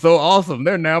 this is so awesome.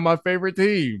 They're now my favorite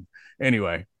team.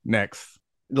 Anyway, next.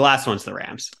 The last one's the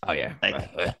Rams. Oh, yeah.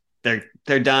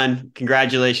 They're done.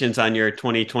 Congratulations on your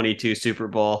 2022 Super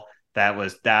Bowl. That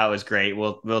was great.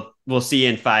 We'll see you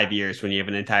in 5 years when you have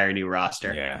an entire new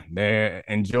roster. Yeah.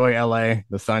 Enjoy LA,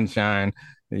 the sunshine.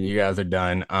 You guys are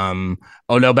done.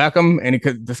 Odell Beckham, any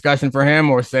discussion for him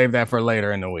or save that for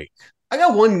later in the week? I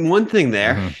got one thing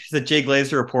there. Mm-hmm. That Jay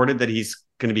Glazer reported that he's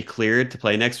going to be cleared to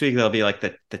play next week. That'll be like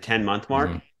the 10-month mark.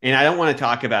 Mm-hmm. And I don't want to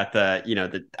talk about I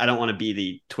don't want to be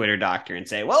the Twitter doctor and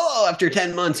say, well, after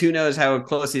 10 months, who knows how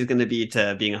close he's going to be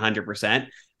to being 100%.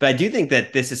 But I do think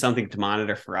that this is something to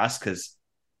monitor for us because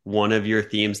one of your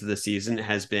themes of the season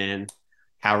has been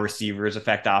how receivers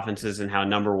affect offenses and how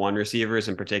number one receivers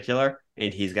in particular.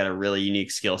 And he's got a really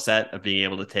unique skill set of being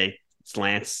able to take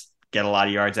slants, get a lot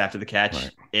of yards after the catch,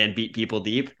 and beat people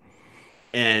deep.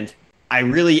 And I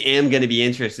really am going to be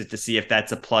interested to see if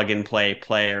that's a plug-and-play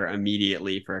player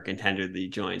immediately for a contender that he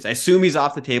joins. I assume he's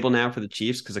off the table now for the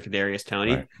Chiefs because of Kadarius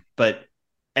Toney, but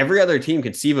every other team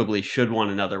conceivably should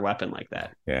want another weapon like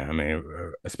that. Yeah, I mean,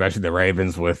 especially the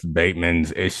Ravens with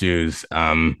Bateman's issues, but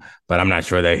I'm not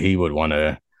sure that he would want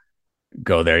to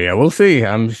go there. Yeah, we'll see.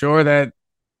 I'm sure that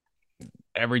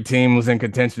every team was in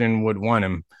contention and would want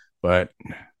him, but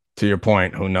to your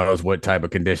point, who knows what type of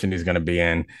condition he's going to be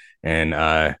in.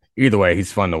 And either way,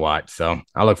 he's fun to watch. So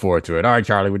I look forward to it. All right,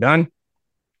 Charlie, we're done.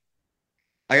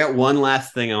 I got one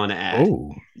last thing I want to add.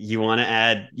 Ooh. You want to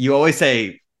add, you always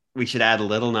say we should add a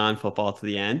little non-football to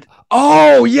the end.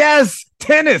 Oh, yes.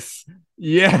 Tennis.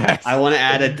 Yes. I want to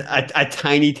add a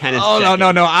tiny tennis. Oh,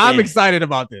 no. I'm excited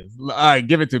about this. All right,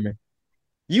 give it to me.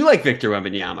 You like Victor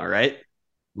Wembanyama, right?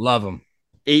 Love him.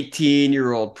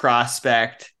 18-year-old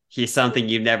prospect. He's something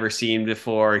you've never seen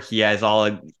before. He has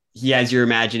your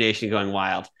imagination going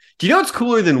wild. Do you know what's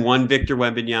cooler than one Victor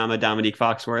Wembanyama, Dominique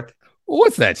Foxworth?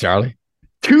 What's that, Charlie?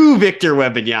 Two Victor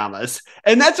Wembanyama's.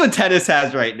 And that's what tennis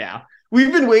has right now.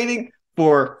 We've been waiting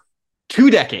for 2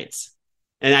 decades.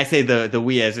 And I say the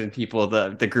we as in people,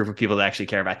 the group of people that actually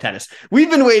care about tennis.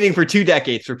 We've been waiting for 2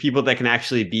 decades for people that can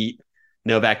actually beat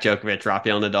Novak Djokovic,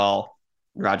 Rafael Nadal,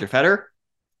 Roger Federer.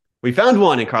 We found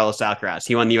one in Carlos Alcaraz.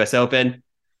 He won the US Open.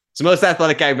 It's the most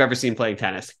athletic guy I've ever seen playing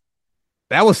tennis.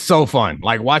 That was so fun.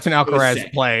 Like watching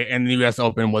Alcaraz play in the US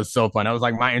Open was so fun. That was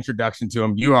like my introduction to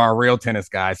him. You are a real tennis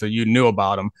guy, so you knew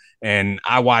about him. And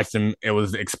I watched him. It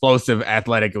was explosive,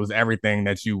 athletic. It was everything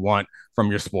that you want from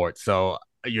your sport. So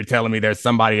you're telling me there's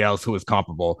somebody else who is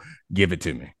comparable. Give it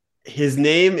to me. His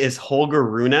name is Holger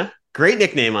Rune. Great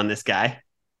nickname on this guy.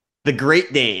 The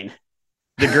Great Dane.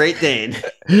 The Great Dane.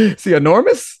 Is he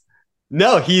enormous?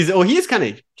 No, he is kind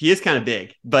of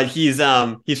big, but he's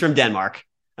from Denmark.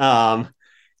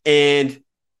 And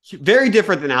very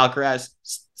different than Alcaraz,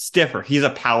 stiffer. He's a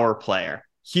power player,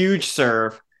 huge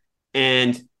serve,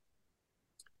 and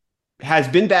has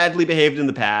been badly behaved in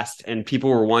the past. And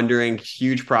people were wondering,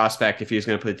 huge prospect if he was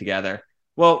going to put it together.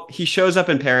 Well, he shows up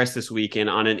in Paris this weekend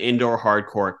on an indoor hard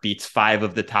court, beats 5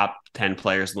 of the top 10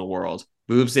 players in the world,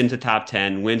 moves into top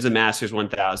 10, wins a Masters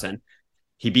 1000.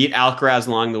 He beat Alcaraz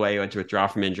along the way. He had to withdraw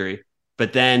from injury,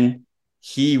 but then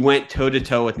he went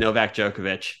toe-to-toe with Novak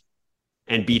Djokovic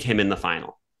and beat him in the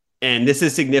final. And this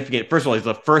is significant. First of all, he's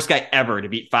the first guy ever to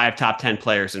beat 5 top 10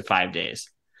 players in 5 days.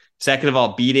 Second of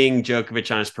all, beating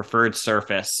Djokovic on his preferred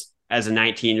surface as a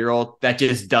 19-year-old, that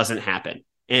just doesn't happen.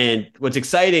 And what's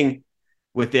exciting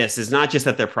with this is not just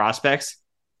that they're prospects.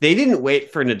 They didn't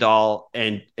wait for Nadal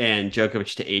and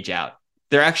Djokovic to age out.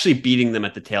 They're actually beating them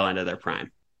at the tail end of their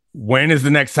prime. When is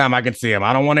the next time I can see him?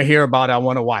 I don't want to hear about it. I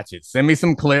want to watch it. Send me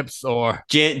some clips or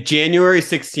January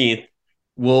 16th.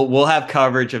 We'll have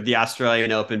coverage of the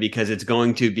Australian Open because it's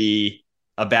going to be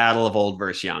a battle of old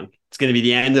versus young. It's going to be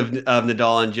the end of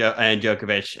Nadal and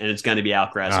Djokovic, and it's going to be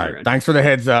Alcaraz. All right. Thanks for the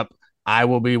heads up. I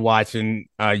will be watching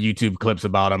YouTube clips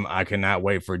about him. I cannot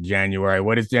wait for January.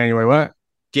 What is January? What?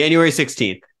 January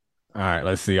 16th. All right.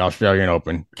 Let's see. Australian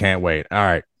Open. Can't wait. All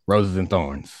right. Roses and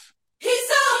Thorns. He's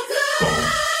so good.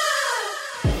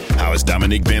 How has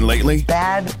Dominique been lately?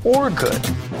 Bad or good?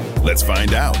 Let's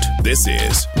find out. This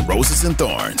is Roses and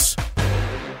Thorns.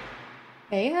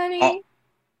 Hey, honey. Oh.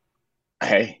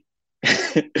 Hey.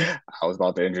 I was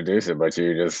about to introduce it, but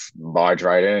you just barge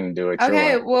right in and do it.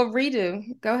 Okay, well, redo.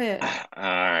 Go ahead. All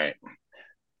right.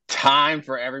 Time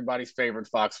for everybody's favorite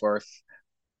Foxworth.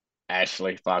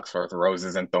 Ashley Foxworth,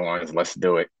 Roses and Thorns. Let's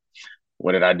do it.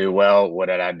 What did I do well? What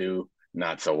did I do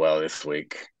not so well this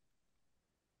week?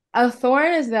 A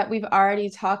thorn is that we've already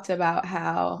talked about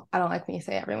how, I don't like when you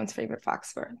say everyone's favorite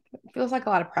Foxworth. It feels like a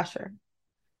lot of pressure.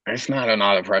 It's not a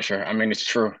lot of pressure. I mean, it's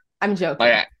true. I'm joking.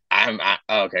 Like,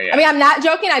 okay. Yeah. I mean, I'm not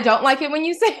joking. I don't like it when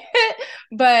you say it,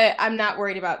 but I'm not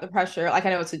worried about the pressure. Like, I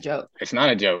know it's a joke. It's not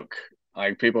a joke.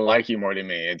 Like, people like you more than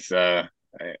me. It's not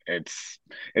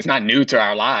new to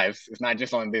our lives. It's not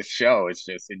just on this show. It's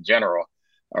just in general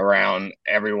around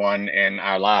everyone in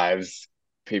our lives.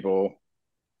 People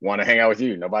want to hang out with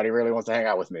you. Nobody really wants to hang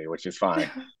out with me, which is fine.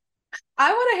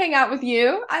 I want to hang out with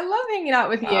you. I love hanging out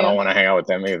with you. I don't want to hang out with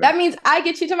them either. That means I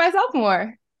get you to myself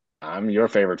more. I'm your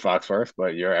favorite Foxworth,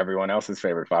 but you're everyone else's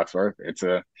favorite Foxworth. It's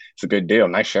a good deal.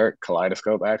 Nice shirt.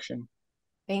 Kaleidoscope action.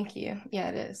 Thank you. Yeah,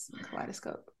 it is.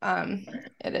 Kaleidoscope.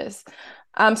 It is.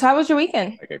 So how was your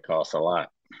weekend? Like it costs a lot.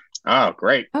 Oh,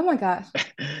 great. Oh my gosh.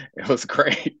 It was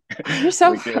great. You're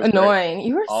so annoying. Great.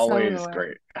 You were always so annoying.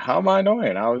 Great. How am I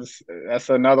annoying?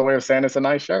 That's another way of saying it's a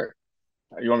nice shirt.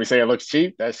 You want me to say it looks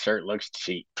cheap? That shirt looks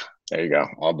cheap. There you go.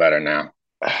 All better now.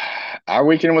 Our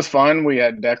weekend was fun.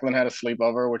 Declan had a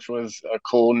sleepover, which was a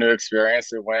cool new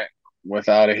experience. It went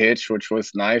without a hitch, which was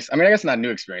nice. I mean, I guess not a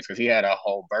new experience because he had a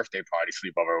whole birthday party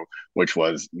sleepover, which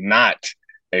was not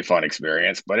a fun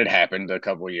experience, but it happened a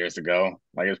couple of years ago.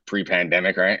 Like it was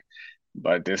pre-pandemic, right?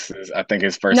 But this is, I think,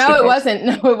 his first. No, it wasn't.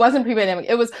 No, it wasn't pre-pandemic.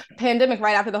 It was pandemic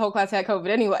right after the whole class had COVID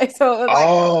anyway. So it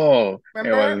was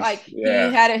remember, he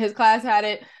had it, his class had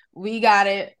it, we got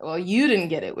it. Well, you didn't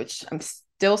get it, which I'm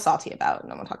still salty about,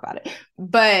 and I'm gonna talk about it.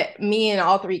 But me and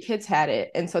all 3 kids had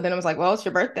it, and so then I was like, well, it's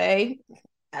your birthday.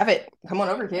 Have it. Come on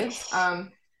over, kids.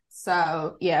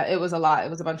 So yeah, it was a lot. It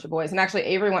was a bunch of boys. And actually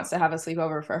Avery wants to have a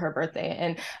sleepover for her birthday.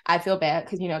 And I feel bad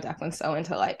because, Declan's so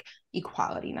into like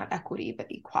equality, not equity, but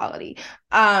equality.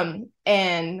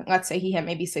 And let's say he had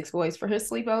maybe 6 boys for his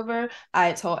sleepover. I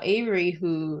had told Avery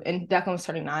and Declan was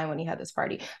turning 9 when he had this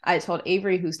party. I had told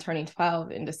Avery, who's turning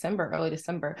 12 in December, early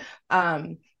December,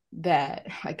 that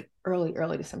like early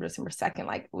December 2nd,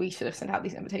 like we should have sent out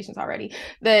these invitations already,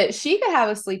 that she could have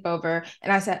a sleepover.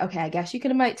 And I said, okay, I guess you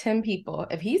can invite 10 people.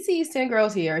 If he sees 10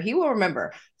 girls here, he will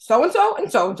remember so-and-so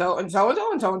and so-and-so and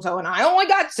so-and-so and so-and-so, and I only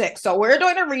got 6, so we're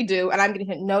doing a redo. And I'm getting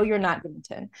hit. No, you're not getting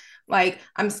 10. Like,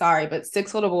 I'm sorry, but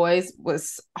 6 little boys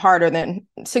was harder than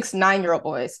 6 9-year-old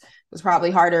boys was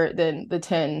probably harder than the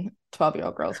 10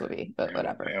 12-year-old girls would be, but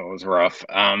whatever. It was rough.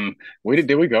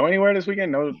 Did we go anywhere this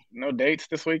weekend? No dates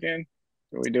this weekend?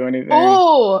 Did we do anything?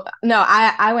 Oh no,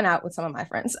 I went out with some of my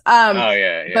friends. Oh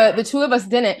yeah. But the two of us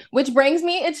didn't, which brings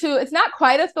me into, it's not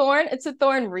quite a thorn, it's a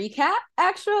thorn recap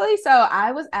actually. So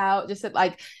I was out just at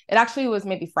like, it actually was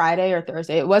maybe Friday or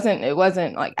Thursday. It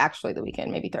wasn't like actually the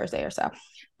weekend, maybe Thursday or so.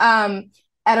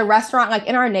 At a restaurant like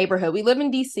in our neighborhood. We live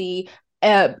in DC.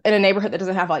 In a neighborhood that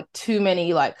doesn't have like too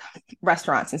many like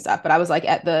restaurants and stuff, but I was like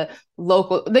at the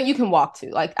local that you can walk to.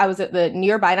 Like I was at the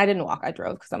nearby, and I didn't walk, I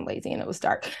drove because I'm lazy and it was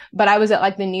dark, but I was at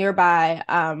like the nearby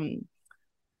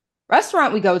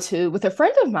restaurant we go to with a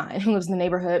friend of mine who lives in the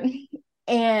neighborhood.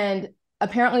 And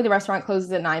apparently the restaurant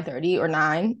closes at 9:30 or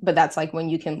 9, but that's like when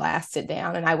you can last sit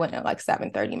down. And I went at like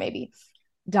 7:30 maybe.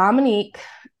 Dominique,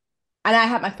 and I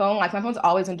have my phone, like my phone's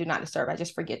always on do not disturb. I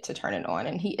just forget to turn it on.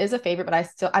 And he is a favorite, but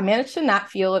I managed to not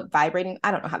feel it vibrating.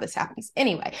 I don't know how this happens.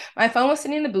 Anyway, my phone was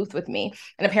sitting in the booth with me.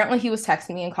 And apparently he was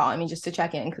texting me and calling me just to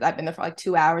check in because I've been there for like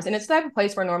 2 hours. And it's the type of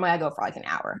place where normally I go for like an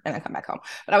hour and I come back home.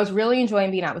 But I was really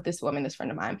enjoying being out with this woman, this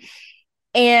friend of mine.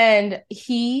 And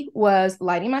he was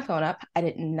lighting my phone up. I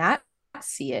did not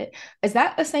see it. Is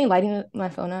that a saying, lighting my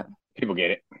phone up? People get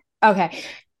it. Okay.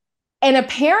 And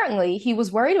apparently he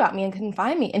was worried about me and couldn't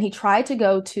find me. And he tried to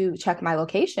go to check my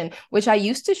location, which I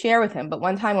used to share with him. But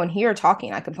one time when he were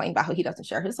talking, I complained about how he doesn't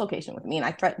share his location with me. And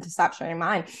I threatened to stop sharing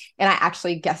mine. And I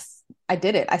actually guess I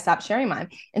did it. I stopped sharing mine.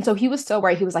 And so he was so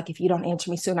worried. He was like, if you don't answer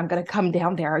me soon, I'm going to come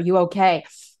down there. Are you okay?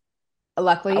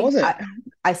 Luckily,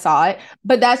 I saw it.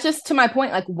 But that's just to my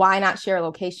point. Like, why not share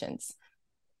locations?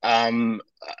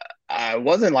 I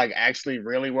wasn't like actually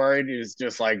really worried. It was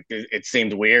just like it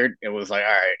seemed weird. It was like, all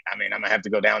right, I mean, I'm gonna have to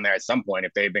go down there at some point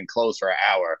if they've been closed for an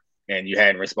hour and you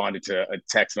hadn't responded to a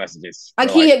text messages.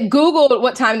 Like he had Googled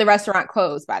what time the restaurant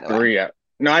closed, by the way. 3.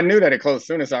 No, I knew that it closed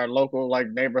soon. It's our local like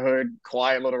neighborhood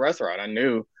quiet little restaurant. I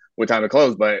knew what time it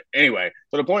closed. But anyway,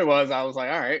 so the point was I was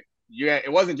like, all right,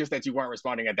 it wasn't just that you weren't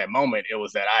responding at that moment. It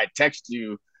was that I texted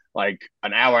you like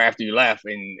an hour after you left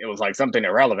and it was like something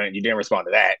irrelevant. You didn't respond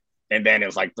to that. And then it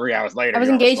was like 3 hours later. I was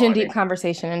engaged in deep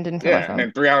conversation and didn't pick my phone.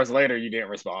 And 3 hours later, you didn't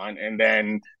respond. And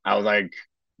then I was like,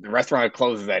 the restaurant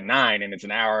closes at 9 and it's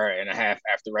an hour and a half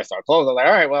after the restaurant closed. I was like,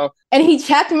 all right, well. And he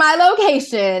checked my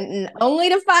location only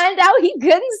to find out he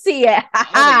couldn't see it. I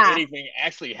don't think anything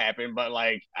actually happened, but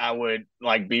like I would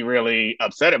like be really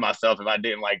upset at myself if I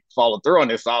didn't like follow through on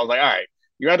this. So I was like, all right,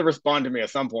 you have to respond to me at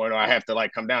some point or I have to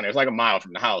like come down there. It's like a mile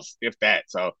from the house, if that.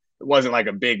 So it wasn't like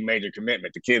a big major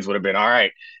commitment. The kids would have been all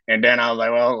right. And then I was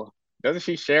like, well, doesn't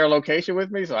she share a location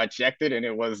with me? So I checked it and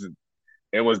it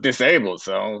was disabled.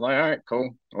 So I was like, all right,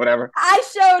 cool, whatever. I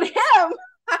showed him.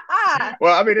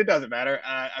 Well, I mean, it doesn't matter.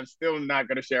 I'm still not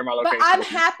going to share my location. But I'm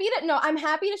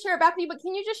happy to share it back with you. But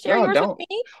can you just share yours with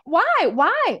me?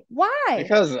 Why?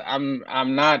 Because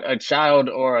I'm not a child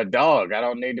or a dog. I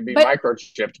don't need to be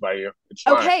microchipped by you. It's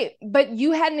fine. Okay, but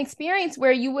you had an experience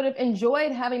where you would have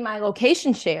enjoyed having my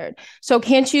location shared. So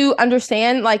can't you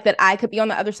understand like that I could be on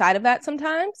the other side of that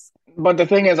sometimes? But the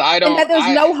thing is, and that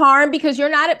there's no harm because you're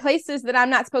not at places that I'm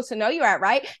not supposed to know you're at,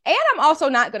 right? And I'm also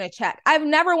not going to check. I've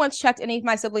never once checked any of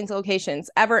my siblings' locations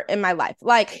ever in my life,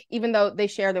 like even though they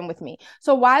share them with me.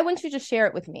 So why wouldn't you just share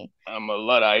it with me? I'm a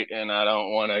Luddite and I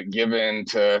don't want to give in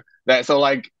to that. So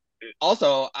like,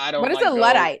 also, I don't. What is a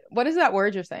Luddite? What is that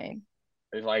word you're saying?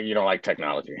 It's like you don't like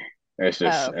technology. It's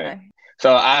just okay.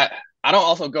 So I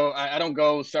don't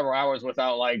go several hours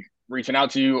without like reaching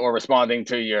out to you or responding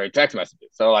to your text messages.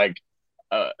 So like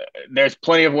there's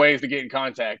plenty of ways to get in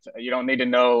contact. You don't need to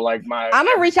know like I'm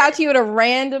gonna reach out to you at a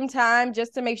random time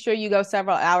just to make sure you go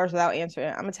several hours without answering.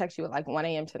 I'm gonna text you at like 1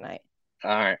 a.m. tonight.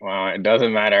 All right. Well, it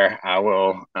doesn't matter. I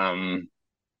will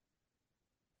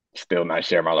still not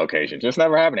share my location. Just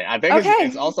never happening. I think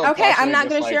it's also okay. I'm not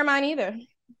gonna share mine either.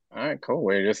 All right, cool.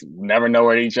 We just never know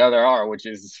where each other are, which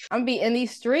is I'm gonna be in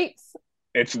these streets.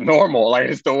 It's normal. Like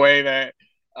it's the way that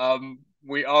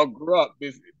we all grew up.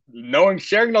 knowing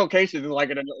sharing locations is like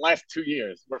in the last 2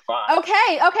 years. We're fine.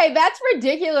 Okay, that's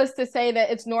ridiculous to say that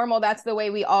it's normal. That's the way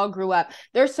we all grew up.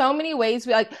 There's so many ways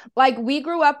we like we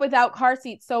grew up without car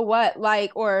seats. So what?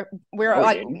 Like, or we're No,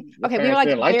 like, okay, we were like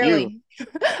barely.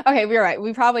 Okay, we were right.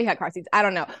 We probably had car seats. I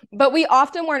don't know, but we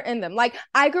often weren't in them. Like,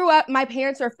 I grew up. My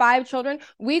parents are 5 children.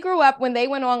 We grew up when they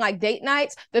went on like date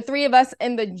nights. The 3 of us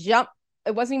in the jump.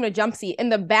 It wasn't even a jump seat. In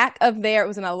the back of there, it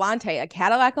was an Alante, a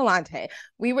Cadillac Alante.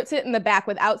 We would sit in the back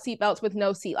without seatbelts, with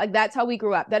no seat. Like, that's how we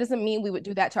grew up. That doesn't mean we would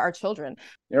do that to our children.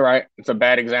 You're right. It's a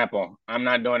bad example. I'm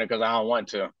not doing it because I don't want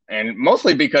to. And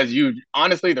mostly because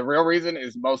honestly, the real reason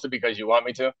is mostly because you want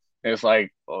me to. It's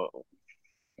like,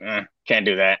 can't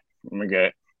do that. We're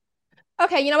good.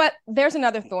 Okay, you know what? There's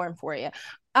another thorn for you.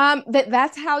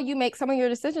 That's how you make some of your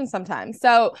decisions sometimes.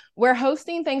 So we're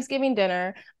hosting Thanksgiving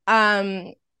dinner.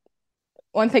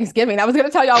 On Thanksgiving. I was going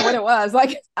to tell y'all when it was.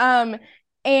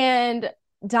 And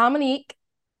Dominique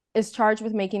is charged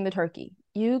with making the turkey.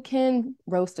 You can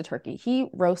roast a turkey. He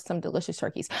roasts some delicious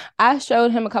turkeys. I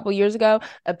showed him a couple years ago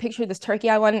a picture of this turkey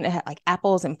I wanted. It had like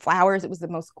apples and flowers. It was the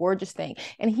most gorgeous thing.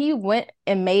 And he went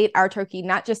and made our turkey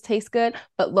not just taste good,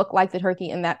 but look like the turkey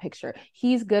in that picture.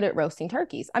 He's good at roasting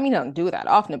turkeys. I mean, he don't do that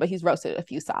often, but he's roasted a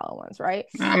few solid ones, right?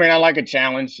 I mean, I like a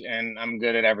challenge, and I'm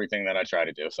good at everything that I try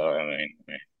to do. So, I mean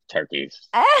turkeys.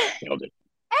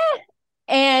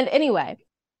 And anyway,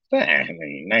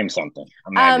 name something.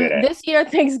 I'm not good at this year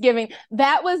Thanksgiving.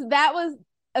 That was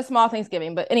a small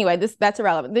Thanksgiving, but anyway, that's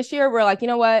irrelevant. This year we're like, you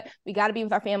know what? We got to be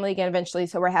with our family again eventually,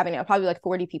 so we're having probably like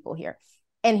 40 people here.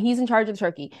 And he's in charge of the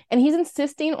turkey, and he's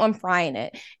insisting on frying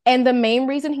it. And the main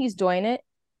reason he's doing it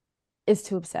is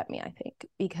to upset me, I think,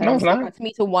 because he wants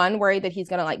me to worry that he's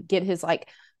gonna like get his like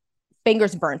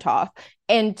fingers burnt off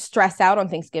and stress out on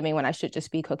Thanksgiving when I should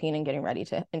just be cooking and getting ready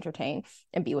to entertain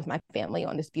and be with my family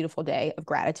on this beautiful day of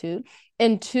gratitude.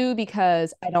 And 2,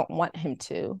 because I don't want him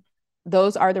to.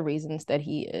 Those are the reasons that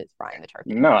he is frying the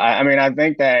turkey. No, I mean, I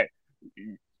think that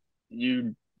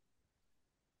you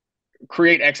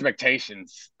create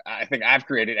expectations. I think I've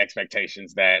created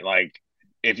expectations that like,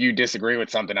 if you disagree with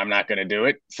something, I'm not going to do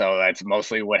it. So that's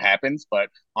mostly what happens. But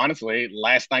honestly,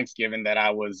 last Thanksgiving that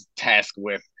I was tasked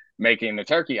with making the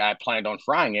turkey, I planned on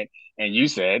frying it, and you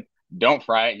said, don't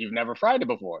fry it. You've never fried it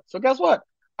before. So guess what?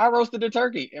 I roasted the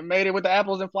turkey and made it with the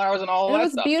apples and flowers and all that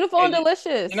stuff. It was beautiful and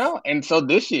delicious. And so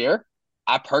this year,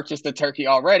 I purchased the turkey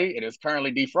already. It is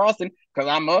currently defrosting because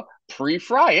I'm a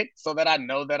pre-fry it so that I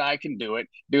know that I can do it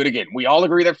again. We all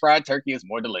agree that fried turkey is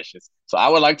more delicious. So I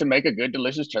would like to make a good,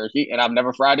 delicious turkey, and I've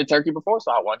never fried a turkey before,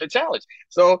 so I want the challenge.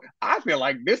 So I feel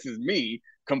like this is me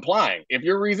complying. If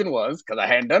your reason was because I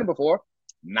hadn't done it before,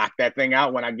 knock that thing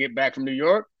out when I get back from New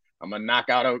York. I'm going to knock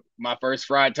out my first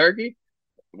fried turkey.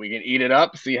 We can eat it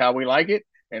up, see how we like it.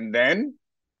 And then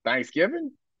Thanksgiving,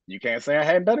 you can't say I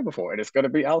hadn't done it before. And it's going to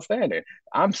be outstanding.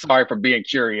 I'm sorry for being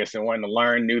curious and wanting to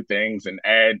learn new things and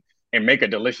add and make a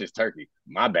delicious turkey.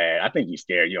 My bad. I think you're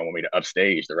scared you don't want me to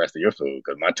upstage the rest of your food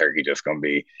because my turkey just going to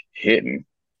be hitting.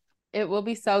 It will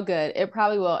be so good. It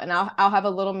probably will. And I'll have a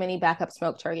little mini backup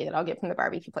smoked turkey that I'll get from the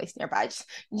barbecue place nearby,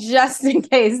 just in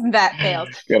case that fails.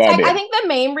 Good idea. I think the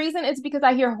main reason is because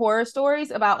I hear horror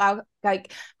stories about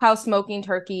how smoking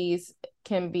turkeys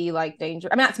can be like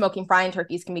dangerous. I'm not smoking, frying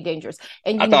turkeys can be dangerous.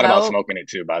 And I thought about smoking it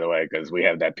too, by the way, because we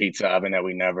have that pizza oven that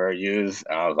we never use.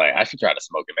 I was like, I should try to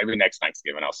smoke it. Maybe next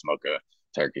Thanksgiving I'll smoke a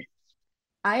turkey.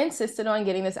 I insisted on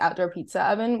getting this outdoor pizza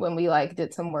oven when we like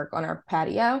did some work on our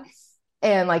patio.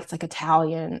 And like it's like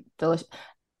Italian, delicious.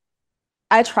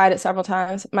 I tried it several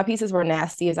times. My pizzas were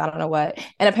nasty as I don't know what.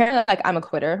 And apparently, like, I'm a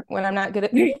quitter when I'm not good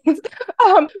at things,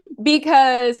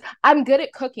 because I'm good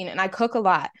at cooking and I cook a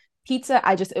lot. Pizza,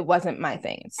 it wasn't my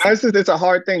thing. It's a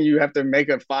hard thing. You have to make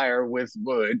a fire with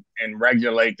wood and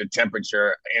regulate the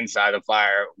temperature inside the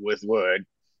fire with wood.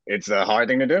 It's a hard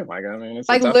thing to do. Like, I mean, it's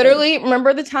like literally.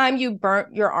 Remember the time you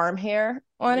burnt your arm hair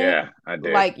on it? Yeah, I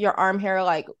did. Like your arm hair,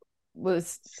 like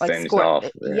was like off,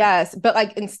 yeah. Yes, but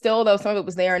like, and still though some of it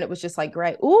was there and it was just like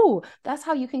gray. Ooh, that's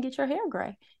how you can get your hair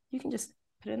gray. You can just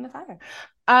put it in the fire.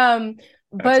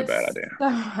 But that's a bad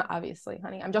idea. Obviously,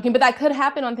 honey, I'm joking, but that could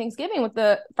happen on Thanksgiving with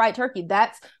the fried turkey.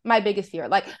 That's my biggest fear.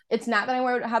 Like, it's not that I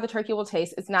worry about how the turkey will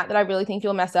taste. It's not that I really think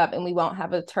you'll mess up and we won't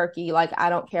have a turkey. Like, I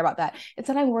don't care about that. It's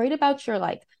that I'm worried about your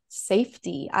like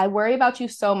safety. I worry about you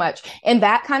so much. And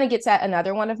that kind of gets at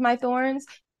another one of my thorns.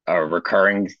 A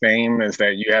recurring theme is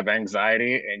that you have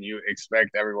anxiety and you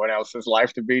expect everyone else's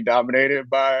life to be dominated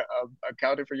by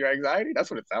accounting for your anxiety. That's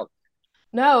what it sounds like.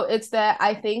 No, it's that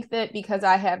I think that because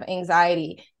I have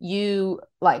anxiety, you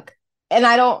like, and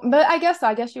I don't, but I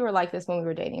guess you were like this when we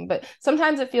were dating, but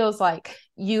sometimes it feels like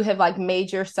you have like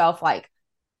made yourself like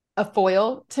a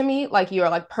foil to me. Like you are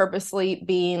like purposely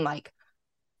being like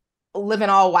living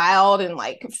all wild and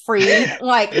like free,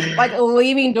 like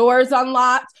leaving doors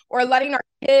unlocked or letting our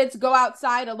kids go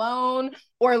outside alone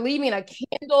or leaving a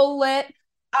candle lit.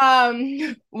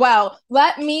 Well,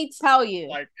 let me tell you,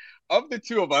 like of the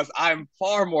two of us, I'm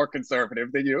far more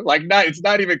conservative than you. Like, it's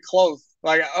not even close.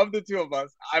 Like, of the two of us,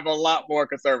 I'm a lot more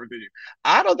conservative than you.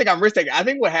 I don't think I'm risk taking. I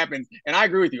think what happens, and I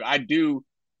agree with you, I do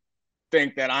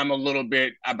think that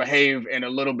I behave in a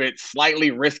little bit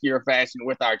slightly riskier fashion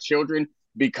with our children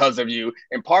because of you,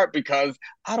 in part because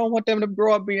I don't want them to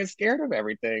grow up being scared of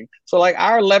everything. So, like,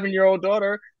 our 11-year-old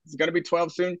daughter is going to be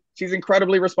 12 soon. She's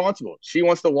incredibly responsible. She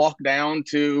wants to walk down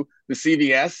to the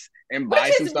CVS and buy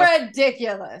some stuff. Which is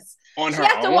ridiculous. On she her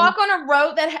has own. To walk on a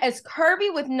road that is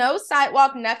curvy with no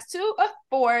sidewalk next to a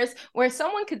forest where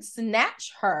someone could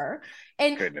snatch her.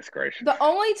 And goodness gracious. The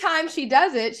only time she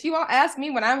does it, she won't ask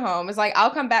me when I'm home. It's like, I'll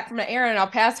come back from an errand and I'll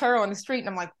pass her on the street. And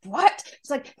I'm like, what?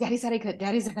 She's like, Daddy said I could.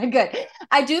 Daddy said I could.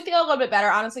 I do feel a little bit better,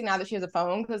 honestly, now that she has a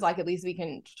phone, because like at least we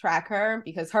can track her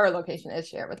because her location is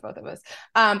shared with both of us.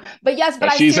 But yes,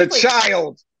 but she's a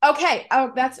child. Okay.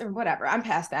 Oh, that's whatever. I'm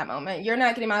past that moment. You're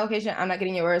not getting my location. I'm not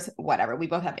getting yours. Whatever. We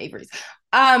both have Avery's.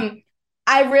 I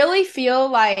really feel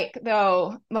like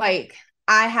though, like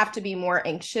I have to be more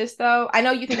anxious though. I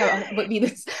know you think I would be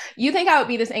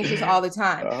this, anxious all the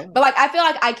time, but like, I feel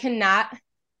like I cannot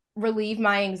relieve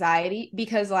my anxiety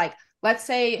because like, let's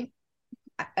say,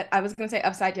 I was going to say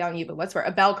upside down you, but what's for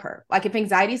a bell curve? Like if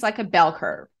anxiety is like a bell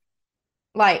curve,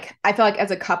 like I feel like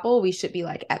as a couple we should be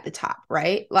like at the top,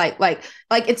 right? Like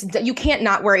it's, you can't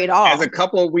not worry at all. As a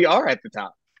couple we are at the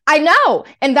top. I know,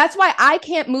 and that's why I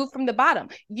can't move from the bottom.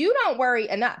 You don't worry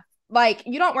enough. Like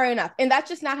you don't worry enough, and that's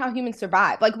just not how humans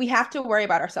survive. Like we have to worry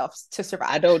about ourselves to survive.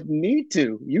 I don't need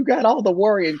to. You got all the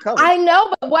worrying covered. I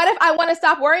know, but what if I want to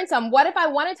stop worrying some? What if I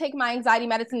want to take my anxiety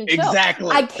medicine and chill? Exactly.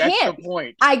 I can't. That's the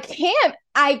point.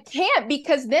 I can't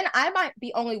because then I might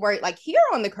be only worried like here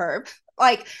on the curb.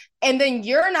 Like, and then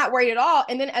you're not worried at all.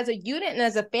 And then as a unit and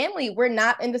as a family, we're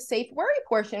not in the safe worry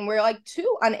portion. We're like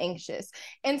too unanxious.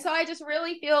 And so I just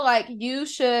really feel like you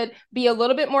should be a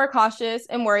little bit more cautious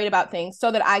and worried about things so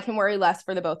that I can worry less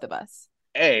for the both of us.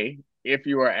 If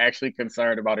you are actually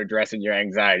concerned about addressing your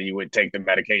anxiety, you would take the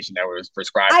medication that was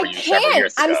prescribed for you several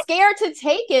years ago. I'm scared to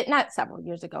take it. Not several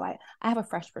years ago. I have a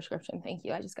fresh prescription. Thank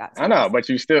you. I just got some. I know, but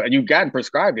you've gotten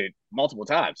prescribed it multiple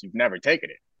times. You've never taken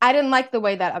it. I didn't like the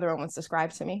way that other one was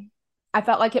described to me. I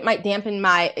felt like it might dampen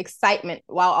my excitement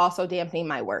while also dampening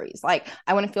my worries. Like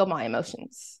I want to feel my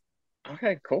emotions.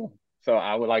 Okay, cool. So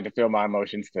I would like to feel my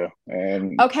emotions too.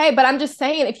 And okay, but I'm just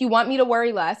saying, if you want me to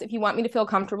worry less, if you want me to feel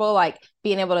comfortable, like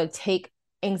being able to take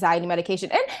anxiety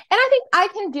medication, and I think I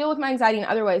can deal with my anxiety in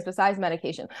other ways besides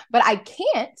medication, but I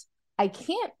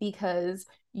can't because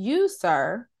you,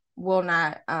 sir, will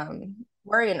not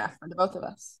worry enough for the both of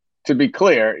us. To be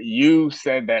clear, you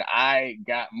said that I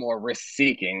got more risk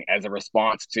seeking as a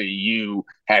response to you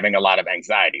having a lot of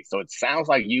anxiety. So it sounds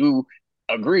like you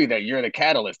agree that you're the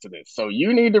catalyst to this. So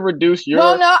you need to reduce your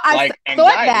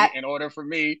anxiety in order for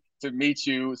me to meet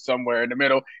you somewhere in the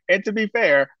middle. And to be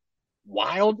fair,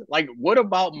 wild? Like, what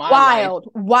about my life?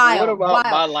 What about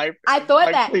my life? I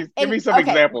thought that. Please give me some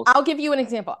examples. I'll give you an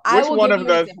example. Which one of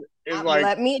us is like?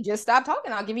 Let me just stop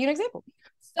talking. I'll give you an example.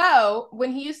 So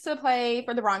when he used to play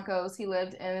for the Broncos, he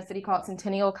lived in a city called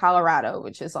Centennial, Colorado,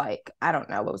 which is like, I don't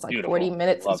know, it was like beautiful. 40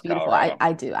 minutes. It's beautiful.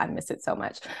 I do. I miss it so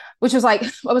much, which was like,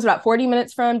 what was it, about 40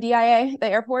 minutes from DIA, the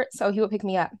airport. So he would pick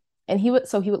me up and he would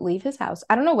leave his house.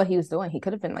 I don't know what he was doing. He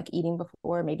could have been like eating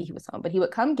before, maybe he was home, but he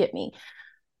would come get me.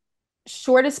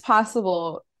 Shortest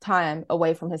possible time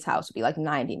away from his house would be like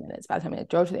 90 minutes. By the time I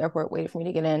drove to the airport, waited for me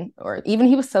to get in, or even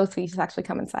he was so sweet to actually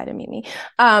come inside and meet me.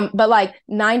 But like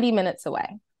 90 minutes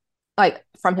away, like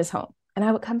from his home. And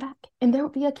I would come back and there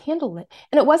would be a candle lit.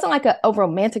 And it wasn't like a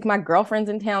romantic, my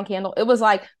girlfriend's in town candle. It was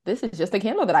like, this is just a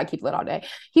candle that I keep lit all day.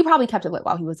 He probably kept it lit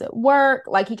while he was at work.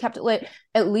 Like he kept it lit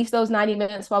at least those 90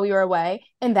 minutes while we were away.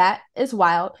 And that is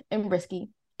wild and risky.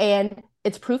 And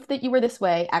it's proof that you were this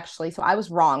way, actually. So I was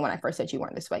wrong when I first said you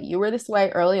weren't this way. You were this way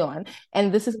early on.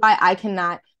 And this is why I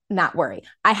cannot not worry.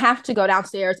 I have to go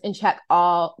downstairs and check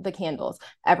all the candles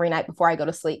every night before I go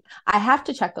to sleep. I have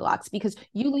to check the locks because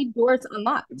you leave doors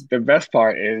unlocked. The best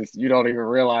part is you don't even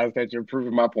realize that you're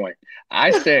proving my point.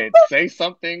 I said, say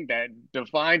something that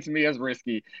defines me as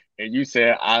risky. And you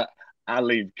said, I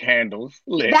leave candles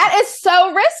lit. That is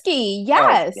so risky.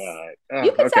 Yes.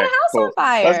 You can set a house on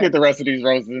fire. Let's get the rest of these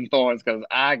roses and thorns because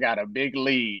I got a big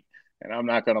lead and I'm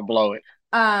not going to blow it.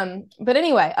 But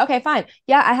anyway, okay, fine.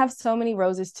 Yeah, I have so many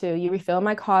roses too. You refill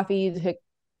my coffee, you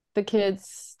the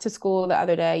kids to school the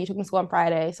other day. You took them to school on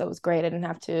Friday, so it was great. I didn't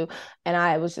have to. And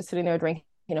I was just sitting there drinking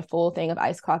a full thing of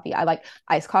iced coffee. I like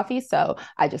iced coffee, so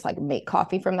I just like make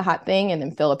coffee from the hot thing and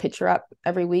then fill a pitcher up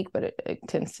every week, but it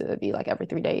tends to be like every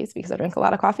 3 days because I drink a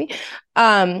lot of coffee.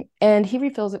 And he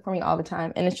refills it for me all the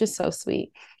time, and it's just so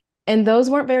sweet. And those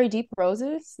weren't very deep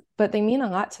roses, but they mean a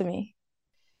lot to me.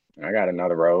 I got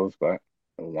another rose, but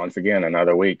once again,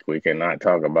 another week we cannot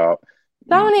talk about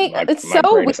Dominique, it's so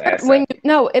weird when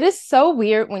it is so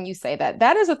weird when you say that.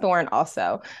 That is a thorn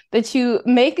also, that you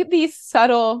make these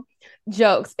subtle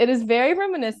jokes. It is very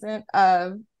reminiscent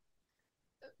of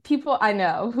people I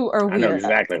know who are weird. I know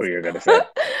exactly who you're going to say.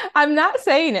 I'm not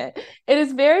saying it. It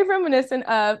is very reminiscent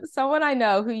of someone I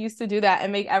know who used to do that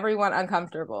and make everyone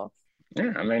uncomfortable.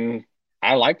 Yeah, I mean,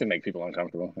 I like to make people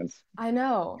uncomfortable. I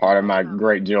know. Part of my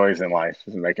great joys in life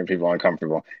is making people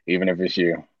uncomfortable, even if it's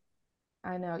you.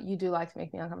 I know. You do like to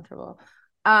make me uncomfortable.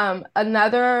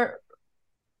 Another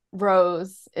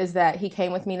rose is that he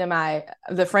came with me to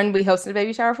the friend we hosted a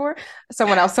baby shower for.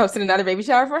 Someone else hosted another baby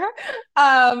shower for her.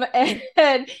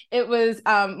 And it was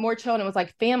more chill, and it was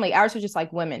like family. Ours was just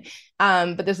like women.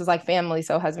 But this was like family,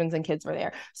 so husbands and kids were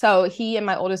there. So he and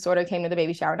my oldest daughter came to the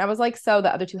baby shower, and I was like, so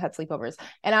the other two had sleepovers.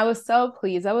 And I was so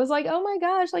pleased. I was like, oh my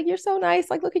gosh, like you're so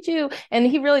nice. Like, look at you. And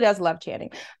he really does love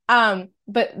Channing.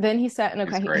 But then he sat in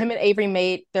him and Avery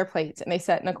made their plates, and they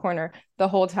sat in a corner the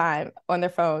whole time on their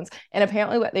phones. And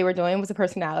apparently what they were doing was a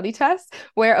personality test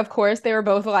where, of course, they were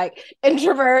both like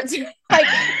introverts, like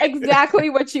exactly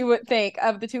what you would think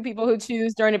of the two people who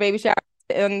choose during a baby shower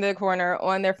in the corner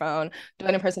on their phone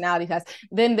doing a personality test.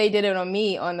 Then they did it on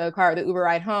me on the Uber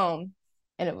ride home,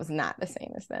 and it was not the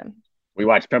same as them. We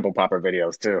watched pimple popper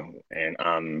videos too,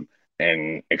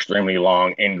 and extremely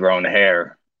long ingrown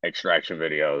hair extraction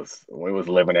videos. We was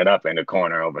living it up in the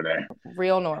corner over there.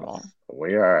 Real normal.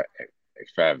 We are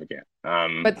extravagant.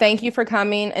 But thank you for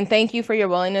coming, and thank you for your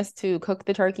willingness to cook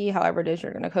the turkey however it is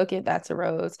you're going to cook it. That's a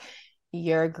rose.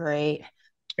 You're great.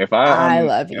 I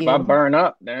love you. If I burn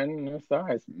up, then it's all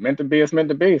right. It's meant to be. It's meant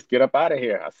to be. Get up out of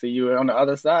here. I'll see you on the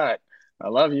other side. I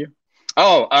love you.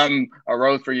 Oh, a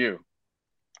rose for you.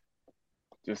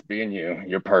 Just being you.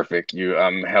 You're perfect. You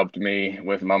helped me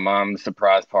with my mom's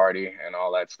surprise party and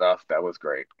all that stuff. That was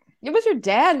great. It was your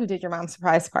dad who did your mom's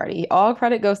surprise party. All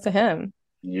credit goes to him.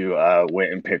 You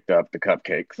went and picked up the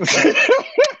cupcakes.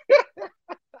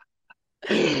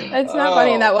 It's not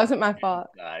funny, and that wasn't my fault.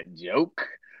 Joke.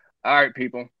 All right,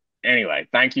 people. Anyway,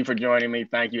 thank you for joining me.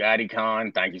 Thank you, Addie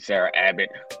Khan. Thank you, Sarah Abbott,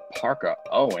 Parker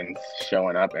Owens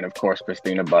showing up, and of course,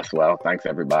 Christina Buswell. Thanks,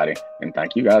 everybody. And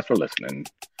thank you guys for listening.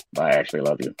 Bye. I actually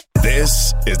love you.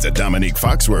 This is the Dominique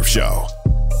Foxworth Show.